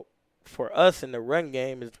 for us in the run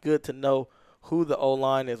game, it's good to know who the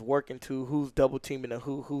O-line is working to, who's double teaming, and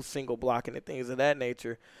who's single blocking and things of that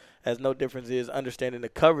nature. As no difference is understanding the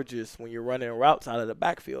coverages when you're running routes out of the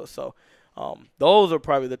backfield. So those are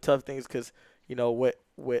probably the tough things because,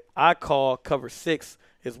 what I call cover 6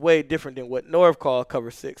 is way different than what Norv called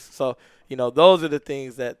cover 6. So, those are the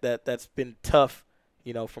things that's been tough,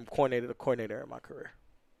 from coordinator to coordinator in my career.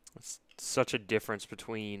 It's such a difference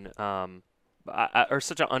between or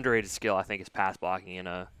such an underrated skill, I think, is pass blocking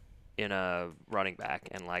in a running back.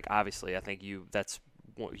 And, like, obviously, I think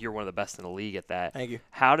you're one of the best in the league at that. Thank you.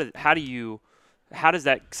 How does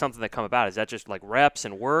that something that come about? Is that just like reps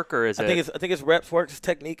and work, or is I think it's reps, work, it's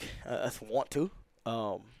technique. I want to.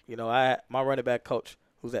 My running back coach,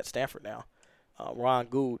 who's at Stanford now, Ron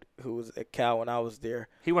Gould, who was at Cal when I was there.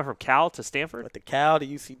 He went from Cal to Stanford? Went to Cal to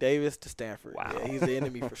UC Davis to Stanford. Wow. Yeah, he's the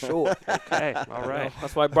enemy for sure. Okay, all right.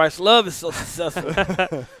 That's why Bryce Love is so successful.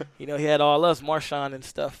 He had all us, Marshawn and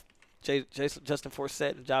stuff, Justin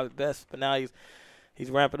Forsett and Javid Best, but now he's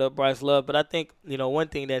ramping up Bryce Love. But I think, one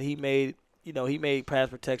thing that he made, he made pass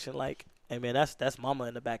protection like, hey, man, that's mama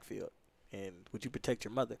in the backfield. And would you protect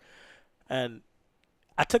your mother? And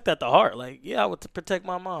I took that to heart. Like, yeah, I would protect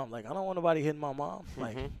my mom. Like, I don't want nobody hitting my mom.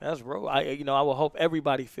 Like, that's real. I would hope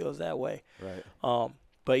everybody feels that way. Right.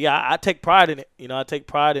 But yeah, I take pride in it. I take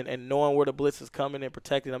pride in knowing where the blitz is coming and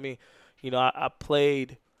protecting. I mean, I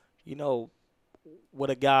played, with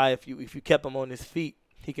a guy. If you kept him on his feet,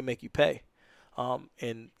 he can make you pay.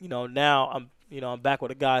 And now I'm back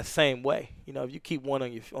with a guy same way. If you keep one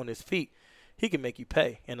on his feet, he can make you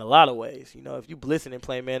pay in a lot of ways. If you blitzing and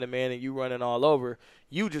playing man-to-man and you running all over,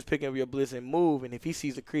 you just picking up your blitz and move. And if he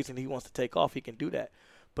sees a crease and he wants to take off, he can do that.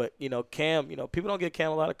 But, Cam, people don't give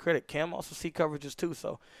Cam a lot of credit. Cam also see coverages too.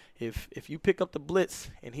 So if you pick up the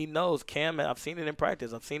blitz and he knows Cam, I've seen it in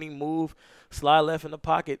practice. I've seen him move, slide left in the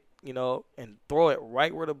pocket, and throw it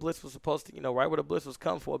right where the blitz was supposed to, right where the blitz was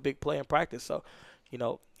come for a big play in practice. So,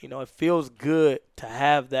 it feels good to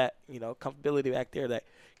have that, comfortability back there that,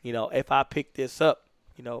 if I pick this up,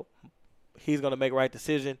 he's going to make a right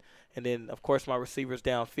decision. And then, of course, my receivers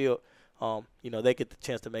downfield, they get the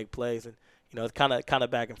chance to make plays. And, it's kind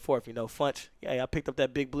of back and forth. Funch, I picked up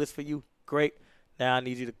that big blitz for you. Great. Now I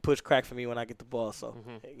need you to push crack for me when I get the ball. So,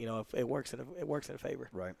 if it works in favor.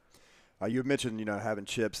 Right. You had mentioned, having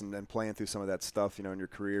chips and playing through some of that stuff, in your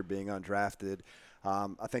career, being undrafted.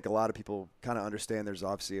 I think a lot of people kind of understand there's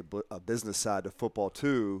obviously a business side to football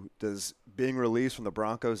too. Does being released from the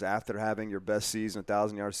Broncos after having your best season,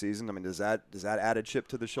 1,000-yard season, I mean, does that add a chip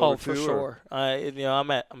to the shoulder too? Oh, for sure.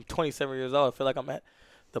 I'm 27 years old. I feel like I'm at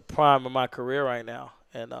the prime of my career right now.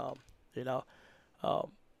 And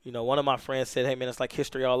one of my friends said, hey, man, it's like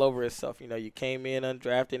history all over itself. You came in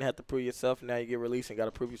undrafted, didn't have to prove yourself, and now you get released and got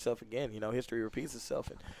to prove yourself again. History repeats itself.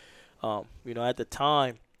 And, at the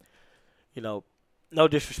time, no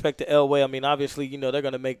disrespect to Elway. I mean, obviously, they're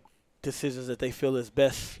going to make decisions that they feel is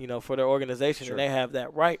best, for their organization, sure. And they have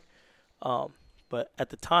that right. But at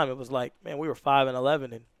the time, it was like, man, we were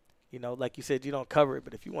 5-11, and, like you said, you don't cover it.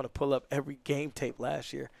 But if you want to pull up every game tape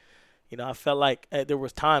last year, I felt like there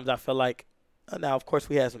was times I felt like, now, of course,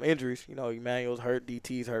 we had some injuries. Emmanuel's hurt,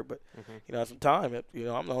 DT's hurt. But, at some time, I'm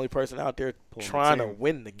the only person out there trying to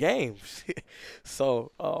win the games.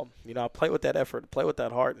 So, I play with that effort, play with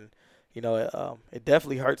that heart. And, it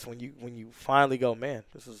definitely hurts when you finally go, man,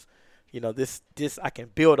 this is, this I can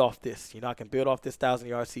build off this. I can build off this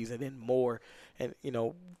 1,000-yard season and more. And,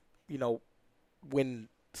 when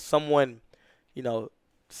someone,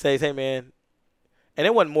 says, hey, man, and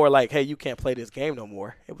it wasn't more like, hey, you can't play this game no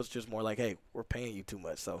more. It was just more like, hey, we're paying you too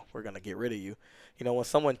much, so we're going to get rid of you. When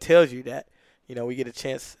someone tells you that, we get a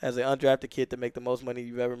chance as an undrafted kid to make the most money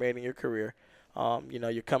you've ever made in your career.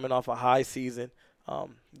 You're coming off a high season.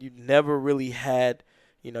 You never really had,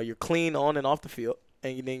 you're clean on and off the field.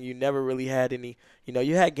 And then you never really had any,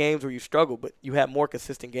 you had games where you struggled, but you had more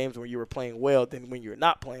consistent games where you were playing well than when you're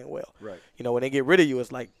not playing well. Right. When they get rid of you,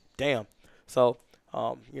 it's like, damn. So,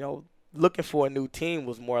 looking for a new team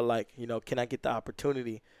was more like, can I get the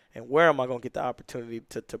opportunity, and where am I going to get the opportunity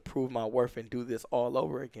to prove my worth and do this all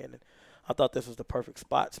over again? And I thought this was the perfect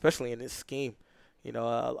spot, especially in this scheme.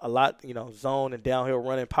 A lot, zone and downhill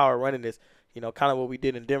running, power running is, kind of what we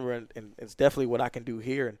did in Denver, and it's definitely what I can do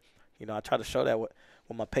here. And, I try to show that with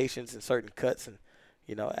my patience and certain cuts. And,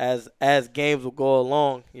 as games will go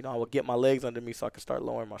along, I will get my legs under me so I can start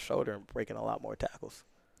lowering my shoulder and breaking a lot more tackles.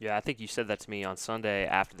 Yeah, I think you said that to me on Sunday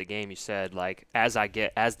after the game. You said, like, as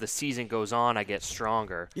the season goes on, I get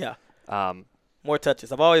stronger. Yeah. More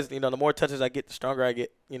touches. I've always, the more touches I get, the stronger I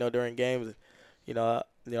get, during games. And,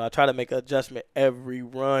 I try to make an adjustment every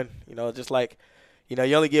run, just like, you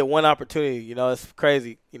only get one opportunity. It's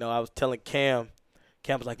crazy. I was telling Cam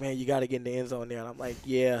was like, man, you got to get in the end zone there. And I'm like,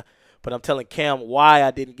 yeah. But I'm telling Cam why I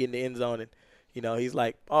didn't get in the end zone. And, he's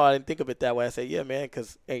like, oh, I didn't think of it that way. I said, yeah, man,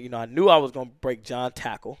 because, I knew I was going to break John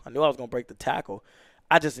tackle. I knew I was going to break the tackle.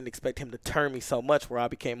 I just didn't expect him to turn me so much where I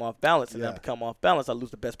became off balance, and I become off balance, I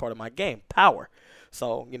lose the best part of my game, power.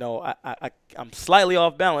 So, you know, I'm slightly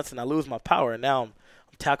off balance, and I lose my power, and now I'm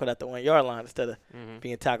tackled at the 1 yard line instead of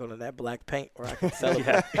being tackled in that black paint where I can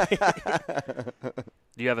celebrate.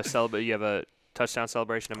 Do you have a touchdown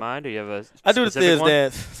celebration in mind? Do you have a I do the specific Thiz one?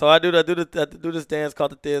 dance. So I do this dance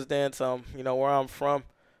called the Thiz dance. You know, where I'm from,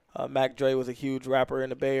 Mac Dre was a huge rapper in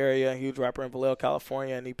the Bay Area, a huge rapper in Vallejo,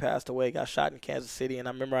 California, and he passed away, got shot in Kansas City. And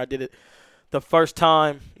I remember I did it the first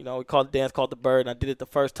time, you know, we called the dance called the Bird, and I did it the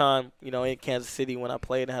first time, you know, in Kansas City when I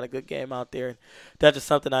played and had a good game out there. And that's just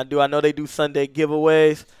something I do. I know they do Sunday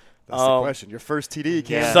giveaways. That's the question. Your first TD,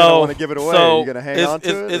 Cam, you So don't want to give it away. So Are you going to hang on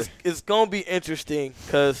to it? It's going to be interesting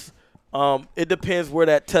because it depends where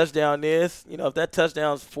that touchdown is. You know, if that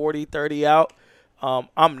touchdown's 40, 30 out,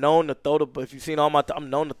 I'm known to throw but if you've seen all I'm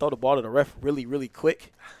known to throw the ball to the ref really, really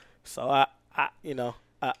quick. So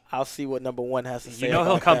I'll see what number one has to say. You know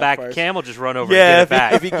he'll come back. Cam will just run over yeah, and get it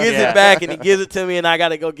back. If he gives it back and he gives it to me and I got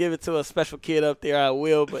to go give it to a special kid up there, I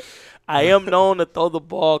will. But I am known to throw the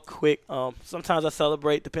ball quick. Sometimes I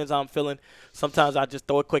celebrate, depends how I'm feeling. Sometimes I just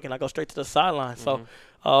throw it quick and I go straight to the sideline. So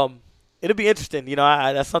it'll be interesting. You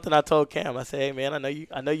know, that's something I told Cam. I said, hey, man,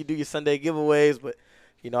 I know you do your Sunday giveaways, but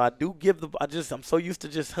you know, I do give I'm so used to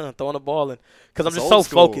just throwing the ball and because I'm just so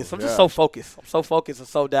focused. I'm just so focused. I'm so focused and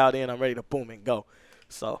so dialed in. I'm ready to boom and go.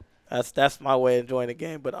 So that's my way of enjoying the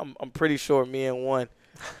game. But I'm pretty sure me and one,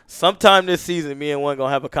 sometime this season, me and one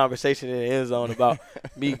gonna have a conversation in the end zone about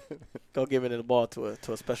me go giving the ball to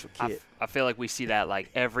a special kid. I feel like we see that like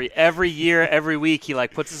every year, every week. He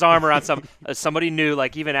like puts his arm around somebody new,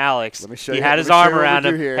 like even Alex. Let me show he you. had his arm around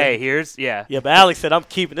him. Hey, here's Yeah, but Alex said I'm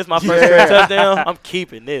keeping this. My first touchdown. I'm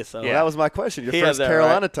keeping this. So that was my question. Your first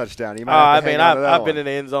Carolina touchdown. You might have to I've been in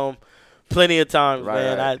the end zone plenty of times,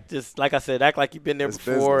 man. Right. I just like I said, act like you've been there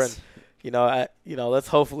before, business. and let's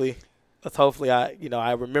hopefully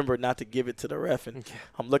I remember not to give it to the ref, and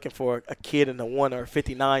I'm looking for a kid in a 1 or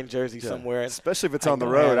 59 jersey somewhere. Especially if it's on the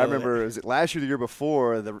road. I remember, was it last year, the year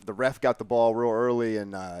before, the ref got the ball real early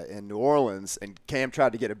in New Orleans, and Cam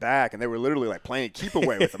tried to get it back, and they were literally like playing keep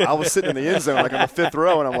away with him. I was sitting in the end zone like on the 5th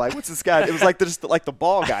row, and I'm like, what's this guy? It was like just like the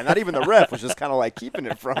ball guy. Not even the ref was just kind of like keeping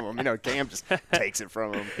it from him. You know, Cam just takes it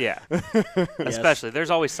from him. Yeah. Especially,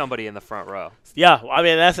 there's always somebody in the front row. Yeah, I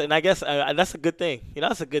mean I guess that's a good thing. You know,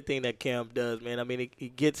 that's a good thing that Cam does, man. I mean, he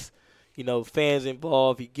gets, you know, fans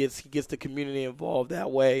involved. He gets the community involved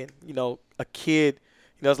that way. And you know, a kid,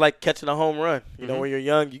 you know, it's like catching a home run. You know, when you're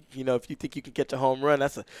young, you know, if you think you can catch a home run,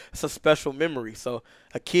 that's a special memory. So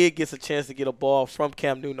a kid gets a chance to get a ball from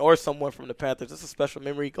Cam Newton or someone from the Panthers. That's a special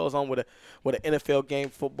memory. He goes on with an NFL game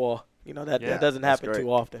football. You know, that doesn't happen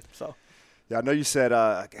too often. So. Yeah, I know you said,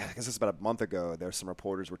 I guess it's about a month ago, there were some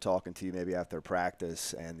reporters were talking to you maybe after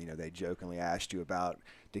practice, and, you know, they jokingly asked you about,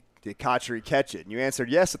 did Kotchery catch it? And you answered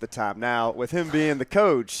yes at the time. Now, with him being the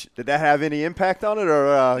coach, did that have any impact on it?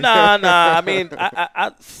 Or Nah. I mean,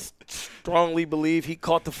 I strongly believe he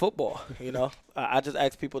caught the football, you know. I just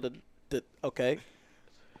ask people okay,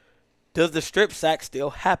 does the strip sack still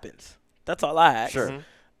happens? That's all I ask. Sure.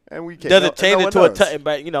 And we does it change it to a touchdown?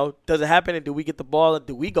 But you know, does it happen and do we get the ball and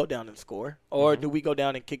do we go down and score, or do we go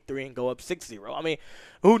down and kick 3 and go up 6-0? I mean,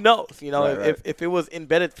 who knows? You know, if it was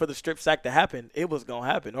embedded for the strip sack to happen, it was gonna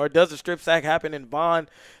happen. Or does the strip sack happen and Vaughn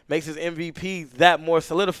makes his MVP that more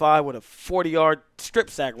solidified with a 40-yard strip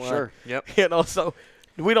sack run? Sure. Yep. You know, so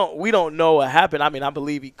we don't know what happened. I mean, I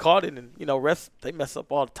believe he caught it, and you know, refs they mess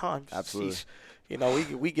up all the time. Absolutely. Sheesh. You know,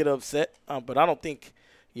 we get upset, but I don't think.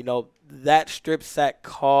 You know, that strip sack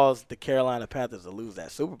caused the Carolina Panthers to lose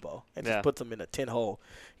that Super Bowl and just puts them in a 10-hole.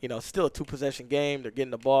 You know, still a 2-possession game. They're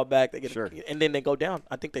getting the ball back. And then they go down.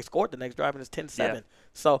 I think they scored the next drive, and it's 10-7. Yeah.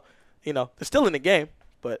 So, you know, they're still in the game.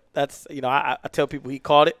 But that's, you know, I tell people he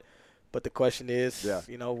caught it. But the question is,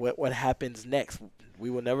 you know, what happens next? We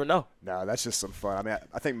will never know. No, that's just some fun. I mean,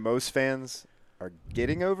 I think most fans are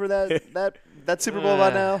getting over that Super Bowl by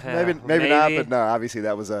now. Maybe not, but no, obviously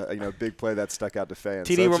that was a big play that stuck out to fans.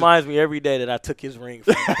 TD reminds me every day that I took his ring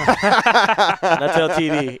from him. And I tell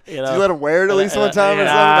TD, you know. Did you let him wear it at least one time or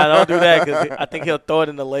something? I don't do that because I think he'll throw it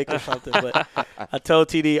in the lake or something. But I told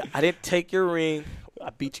TD, I didn't take your ring. I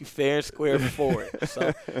beat you fair and square for it.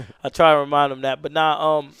 So I try to remind him that. But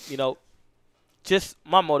now, you know, just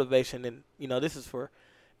my motivation, and, you know, this is for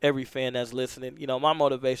every fan that's listening. You know, my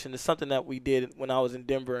motivation is something that we did when I was in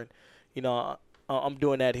Denver, and, you know, I'm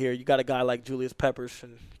doing that here. You got a guy like Julius Peppers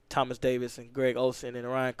and Thomas Davis and Greg Olsen and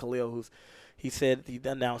Ryan Khalil, he said he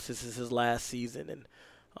announced this is his last season. And,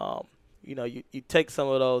 you know, you take some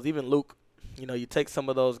of those, even Luke, you know, you take some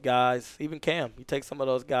of those guys, even Cam, you take some of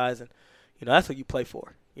those guys, and, you know, that's what you play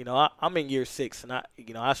for. You know, I'm in year 6,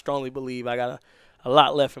 and I strongly believe I got a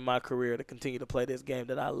lot left in my career to continue to play this game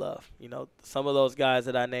that I love. You know, some of those guys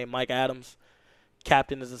that I named, Mike Adams,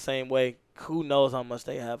 captain is the same way. Who knows how much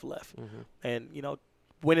they have left? Mm-hmm. And, you know,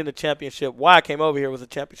 winning a championship, why I came over here was a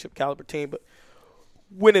championship caliber team, but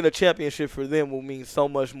winning a championship for them will mean so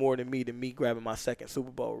much more to me than me grabbing my second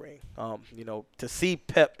Super Bowl ring. You know, to see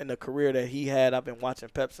Pep in the career that he had, I've been watching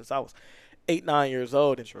Pep since I was 8, 9 years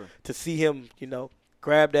old, and to see him, you know,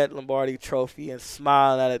 grab that Lombardi trophy and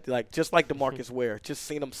smile at it, like just like DeMarcus Ware. Just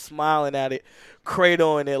seeing him smiling at it,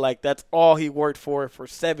 cradling it, like that's all he worked for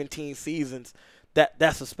 17 seasons.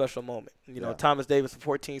 That's a special moment. You know, Thomas Davis for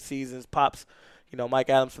 14 seasons, Pops, you know, Mike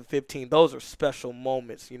Adams for 15. Those are special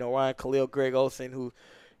moments. You know, Ryan Khalil, Greg Olsen, who,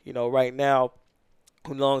 you know, right now,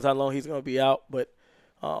 who knows how long he's going to be out, but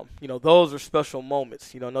you know, those are special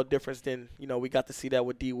moments. You know, no difference than, you know, we got to see that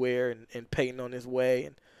with D. Ware and Peyton on his way,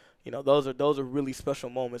 and you know, those are really special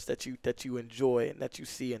moments that you enjoy and that you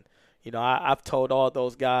see. And, you know, I've told all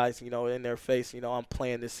those guys, you know, in their face, you know, I'm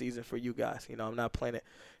playing this season for you guys. You know, I'm not playing it,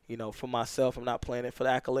 you know, for myself. I'm not playing it for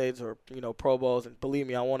the accolades or, you know, Pro Bowls. And believe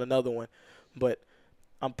me, I want another one. But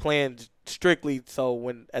I'm playing strictly so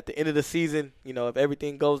when at the end of the season, you know, if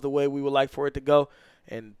everything goes the way we would like for it to go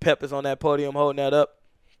and Pep is on that podium holding that up,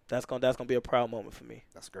 that's gonna be a proud moment for me.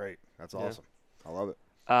 That's great. That's awesome. I love it.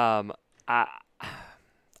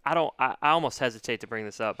 I almost hesitate to bring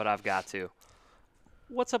this up, but I've got to.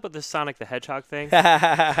 What's up with this Sonic the Hedgehog thing?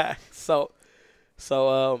 So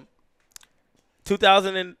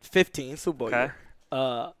 2015 Super Bowl year.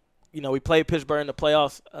 You know, we played Pittsburgh in the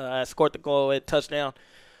playoffs. I scored the goal at touchdown,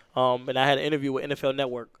 and I had an interview with NFL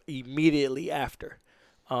Network immediately after.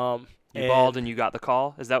 You balled and you got the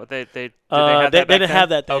call? Is that what they did? They didn't have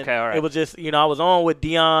that then. Okay, all right. It was just, you know, I was on with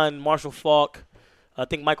Dion, Marshall Faulk, I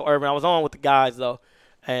think Michael Irvin. I was on with the guys though,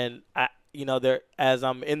 and you know, as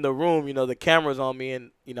I'm in the room, you know, the camera's on me,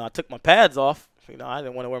 and you know, I took my pads off. You know, I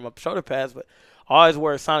didn't want to wear my shoulder pads, but I always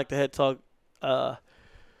wear a Sonic the Hedgehog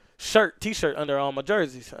T-shirt under all my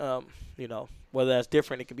jerseys. You know, whether that's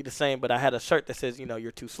different, it could be the same, but I had a shirt that says, you know,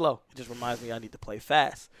 you're too slow. It just reminds me I need to play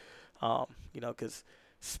fast. You know, because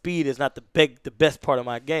speed is not the best part of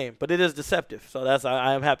my game, but it is deceptive. So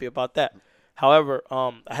I am happy about that. However,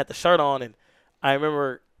 I had the shirt on, and I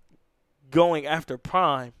remember going after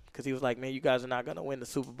Prime because he was like, man, you guys are not going to win the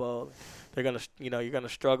Super Bowl. They're going to, you know, you're going to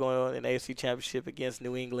struggle in the AFC Championship against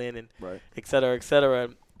New England and et cetera, et cetera.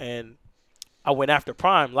 And I went after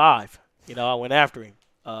Prime live. You know, I went after him.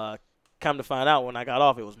 Come to find out when I got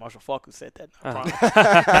off, it was Marshall Faulk who said that.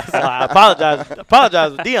 So I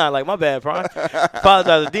apologize with Dion, like, my bad, Prime.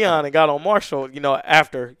 Apologize with Dion and got on Marshall,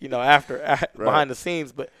 after behind the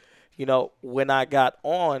scenes. But, when I got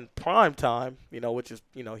on Prime Time, which is,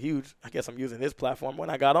 huge. I guess I'm using his platform.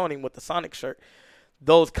 When I got on him with the Sonic shirt,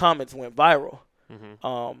 those comments went viral.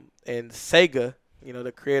 Mm-hmm. And Sega,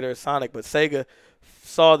 the creator of Sonic, but Sega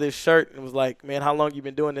saw this shirt and was like, man, how long you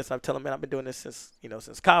been doing this? I'm telling him, man, I've been doing this since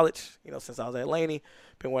college, since I was at Laney.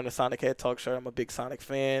 Been wearing a Sonic Head Talk shirt. I'm a big Sonic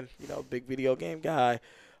fan, big video game guy.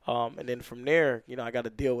 And then from there, I got to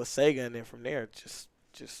deal with Sega, and then from there, just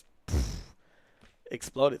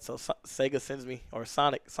exploded. So Sega sends me, or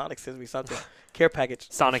Sonic sends me something, care package.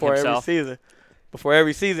 Sonic before himself. Every season. Before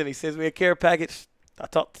every season, he sends me a care package. I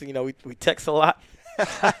talk to, we text a lot.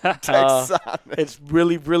 It's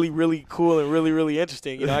really, really, really cool and really, really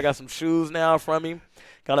interesting. I got some shoes now from him.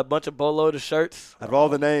 Got a bunch of boatload of shirts. Of all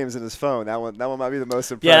the names in his phone, that one might be the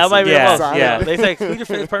most impressive. Yeah, that might be the most. Yeah. They say, who's your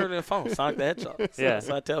favorite person in the phone? Sonic the Hedgehog. So that's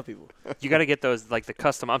what I tell people. You got to get those, like the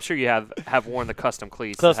custom. I'm sure you have worn the custom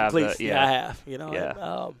cleats. Custom cleats, I have.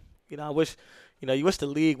 Yeah. And, I wish, you wish the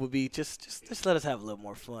league would be just let us have a little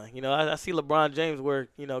more fun. I see LeBron James wear,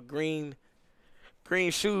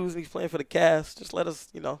 green shoes, and he's playing for the Cavs. Just let us,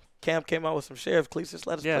 Cam came out with some Sheriff cleats. Just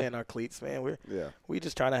let us play in our cleats, man. We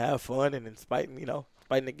just trying to have fun and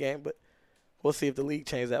fighting the game. But we'll see if the league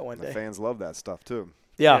changes that one day. The fans love that stuff too.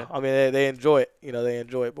 Yeah. I mean they enjoy it. They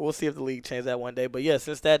enjoy it. But we'll see if the league changes that one day. But yeah,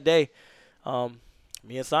 since that day,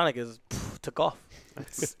 me and Sonic took off.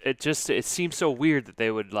 It seems so weird that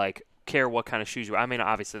they would care what kind of shoes you wear. I mean,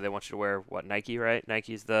 obviously they want you to wear Nike, right?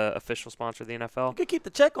 Nike's the official sponsor of the NFL. You could keep the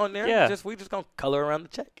check on there. Yeah. We just gonna color around the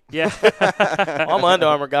check. Yeah. I'm an Under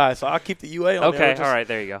Armour guy, so I'll keep the UA on there. Okay, all right,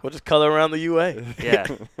 there you go. We'll just color around the UA. Yeah.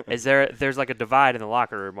 There's like a divide in the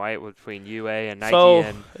locker room, right, between UA and Nike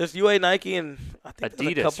and there's UA, Nike, and I think Adidas,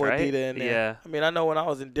 there's a couple right? Adidas in there. Yeah. I mean, I know when I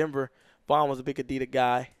was in Denver, Vaughn was a big Adidas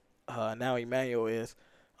guy. Now Emmanuel is.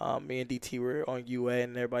 Me and DT were on UA,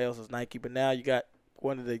 and everybody else was Nike. But now you got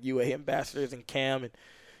one of the UA ambassadors and Cam and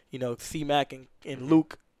C-Mac and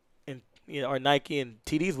Luke and are Nike, and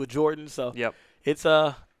TD's with Jordan. So yep. it's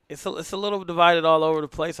a little divided all over the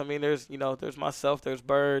place. I mean, there's myself, there's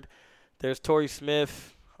Bird, there's Torrey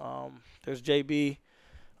Smith, there's JB.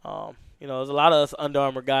 There's a lot of us Under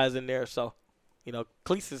Armour guys in there. So,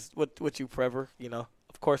 cleats is what you prefer.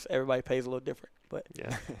 Of course, everybody pays a little different, but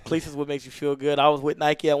Yeah. cleats is what makes you feel good. I was with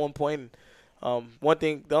Nike at one point. And,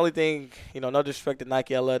 the only thing, no disrespect to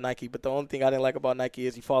Nike, I love Nike, but the only thing I didn't like about Nike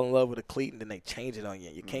is you fall in love with a cleat and then they change it on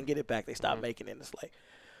you. You can't get it back. They stop making it. And it's like,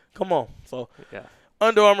 come on. So, Yeah.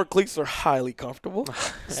 Under Armour cleats are highly comfortable,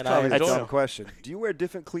 and I Probably a enjoy dumb them. question. Do you wear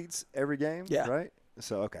different cleats every game? Yeah. Right?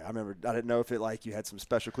 So, okay. I didn't know if you had some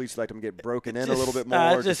special cleats you like them to get broken in a Just- little bit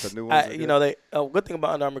nah, more. Just the new ones. good thing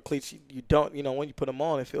about Under Armour cleats, you don't, when you put them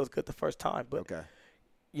on, it feels good the first time. But, Okay.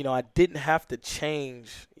 I didn't have to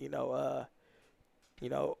change,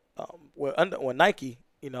 when Nike,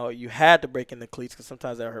 you had to break in the cleats because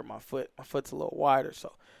sometimes that hurt my foot. My foot's a little wider.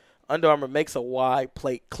 So Under Armour makes a wide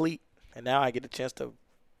plate cleat, and now I get a chance to,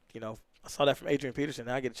 I saw that from Adrian Peterson.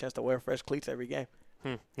 Now I get a chance to wear fresh cleats every game.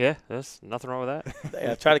 Yeah, there's nothing wrong with that.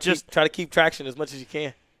 Yeah, try to keep traction as much as you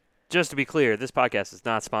can. Just to be clear, this podcast is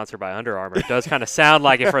not sponsored by Under Armour. It does kind of sound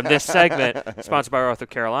like it from this segment. Sponsored by Ortho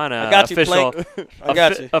Carolina, I got you, official, Plank. I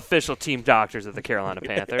got you. official team doctors of the Carolina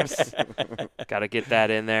Panthers. Got to get that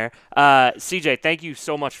in there. CJ, thank you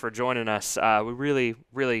so much for joining us. We really,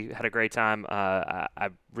 really had a great time.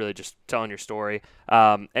 I really just telling your story.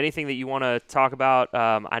 Anything that you want to talk about?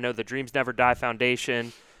 I know the Dreams Never Die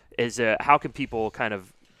Foundation is. How can people kind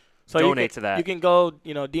of donate to that? You can go,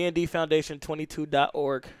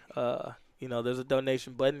 dndfoundation22.org. There's a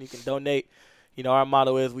donation button. You can donate. Our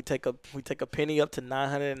motto is we take a penny up to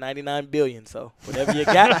 999 billion. So whatever you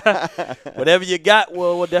got,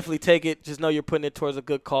 we'll definitely take it. Just know you're putting it towards a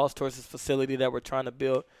good cause, towards this facility that we're trying to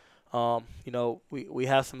build. We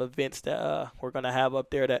have some events that we're gonna have up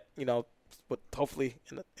there that hopefully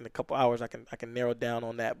in a couple hours I can narrow down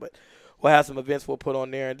on that. But we'll have some events we'll put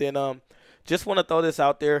on there, and then just want to throw this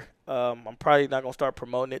out there. I'm probably not going to start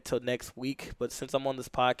promoting it till next week, but since I'm on this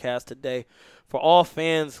podcast today, for all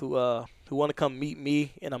fans who want to come meet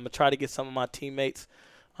me, and I'm going to try to get some of my teammates,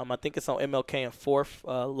 I think it's on MLK and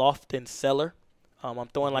 4th, Loft and Cellar. I'm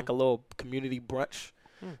throwing like a little community brunch.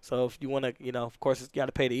 So if you want to, of course, it's got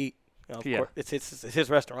to pay to eat. Of course, it's his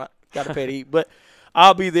restaurant. Got to pay to eat. But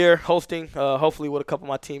I'll be there hosting, hopefully with a couple of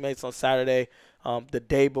my teammates on Saturday, the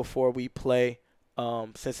day before we play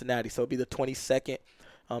Cincinnati. So it'll be the 22nd.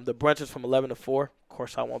 The brunch is from 11 to 4. Of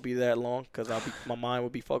course, I won't be there long because my mind will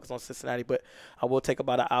be focused on Cincinnati. But I will take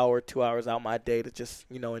about an hour, 2 hours out my day to just,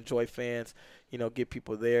 enjoy fans, get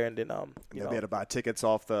people there. And then, You'll be able to buy tickets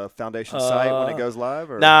off the foundation site when it goes live?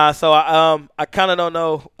 Or? Nah, so I kind of don't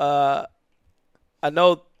know. I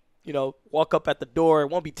know, walk up at the door. It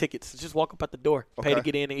won't be tickets. It's just walk up at the door, pay to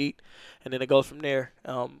get in and eat, and then it goes from there.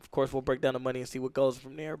 Of course, we'll break down the money and see what goes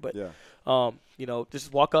from there. But,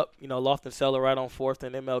 just walk up, Loft and Cellar right on 4th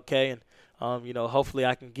and MLK, and, hopefully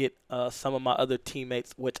I can get some of my other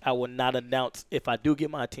teammates, which I will not announce. If I do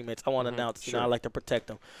get my teammates, I won't announce. I like to protect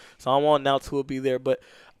them. So I won't announce who will be there. But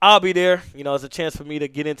I'll be there. It's a chance for me to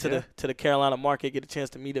get into the Carolina market, get a chance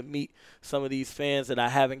to meet some of these fans that I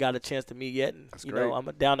haven't got a chance to meet yet. And, great. I'm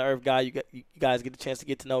a down-to-earth guy. You guys get a chance to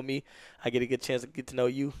get to know me. I get a good chance to get to know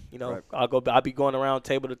you. Right. I'll be going around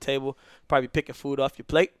table to table, probably picking food off your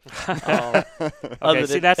plate. Okay,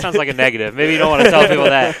 that sounds like a negative. Maybe you don't want to tell people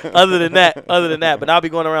that. Other than that, but I'll be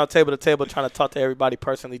going around table to table trying to talk to everybody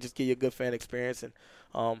personally, just give you a good fan experience. And,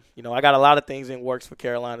 I got a lot of things in works for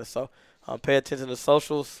Carolina, so pay attention to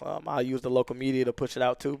socials. I'll use the local media to push it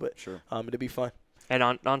out too, but it'll be fun. And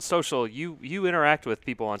on social, you interact with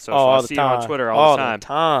people on social. All I the see time. you on Twitter all the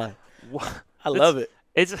time. I love it.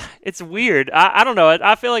 It's weird. I don't know.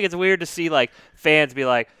 I feel like it's weird to see like fans be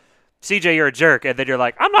like, CJ, you're a jerk, and then you're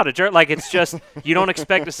like, I'm not a jerk. Like it's just you don't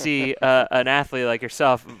expect to see an athlete like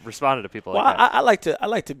yourself responding to people like that. I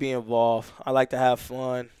like to be involved. I like to have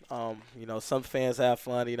fun. Some fans have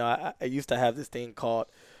fun. I used to have this thing called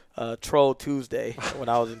Troll Tuesday when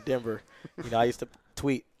I was in Denver. I used to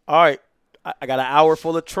tweet, all right, I got an hour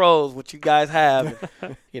full of trolls, what you guys have.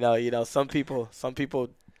 And, some people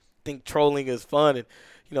think trolling is fun. And,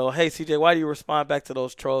 hey, CJ, why do you respond back to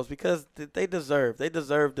those trolls? Because they deserve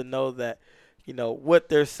to know that, what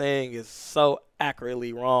they're saying is so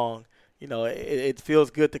accurately wrong. It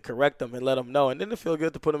feels good to correct them and let them know. And then it feels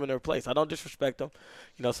good to put them in their place. I don't disrespect them.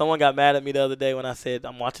 Someone got mad at me the other day when I said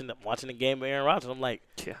I'm watching the game of Aaron Rodgers. I'm like,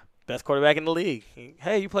 best quarterback in the league.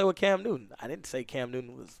 Hey, you play with Cam Newton. I didn't say Cam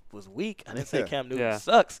Newton was weak. I didn't say Cam Newton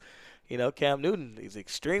sucks. Cam Newton is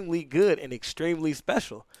extremely good and extremely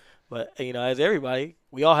special. But, as everybody,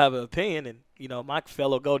 we all have an opinion. And, my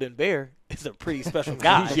fellow Golden Bear is a pretty special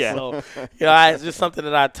guy. Yeah. So, it's just something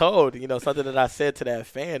that I told, something that I said to that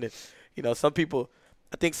fan. And,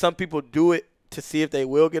 I think some people do it to see if they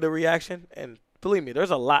will get a reaction. And believe me,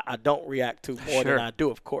 there's a lot I don't react to more than I do,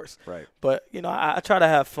 of course. Right. But, I try to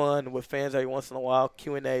have fun with fans every once in a while,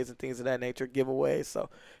 Q&As and things of that nature, giveaways. So,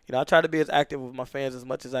 I try to be as active with my fans as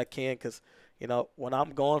much as I can because, when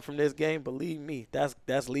I'm going from this game, believe me,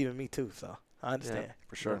 that's leaving me too. So I understand. Yeah,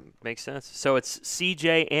 for sure. Makes sense. So it's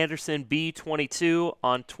CJ Anderson B22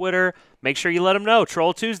 on Twitter. Make sure you let him know.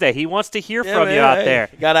 Troll Tuesday. He wants to hear from you out there.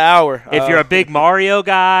 You got an hour. If you're a big Mario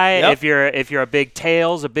guy, Yep. if you're a big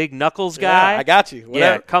Tails, a big Knuckles guy, I got you.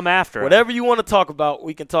 Whatever, come after him. Whatever you want to talk about,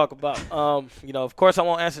 we can talk about. Of course, I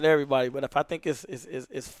won't answer to everybody, but if I think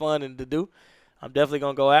it's fun and to do, I'm definitely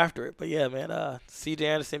gonna go after it. But yeah, man, CJ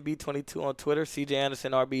Anderson B22 on Twitter, CJ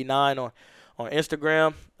Anderson RB9 on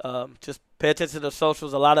Instagram. Just pay attention to the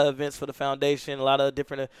socials. A lot of events for the foundation, a lot of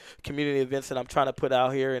different community events that I'm trying to put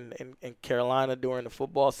out here in Carolina during the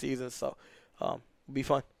football season. So it'll be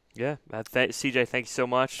fun. Yeah, CJ, thank you so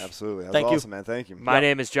much. Absolutely. That Thank was you. awesome, man. Thank you. My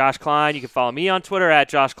name is Josh Klein. You can follow me on Twitter at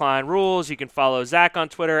Josh Klein Rules. You can follow Zach on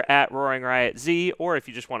Twitter at Roaring Riot Z. Or if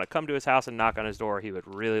you just want to come to his house and knock on his door, he would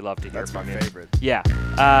really love to hear That's from my you. favorite. Yeah.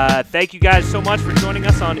 Thank you guys so much for joining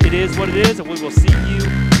us on It Is What It Is, and we will see you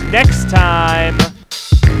next time.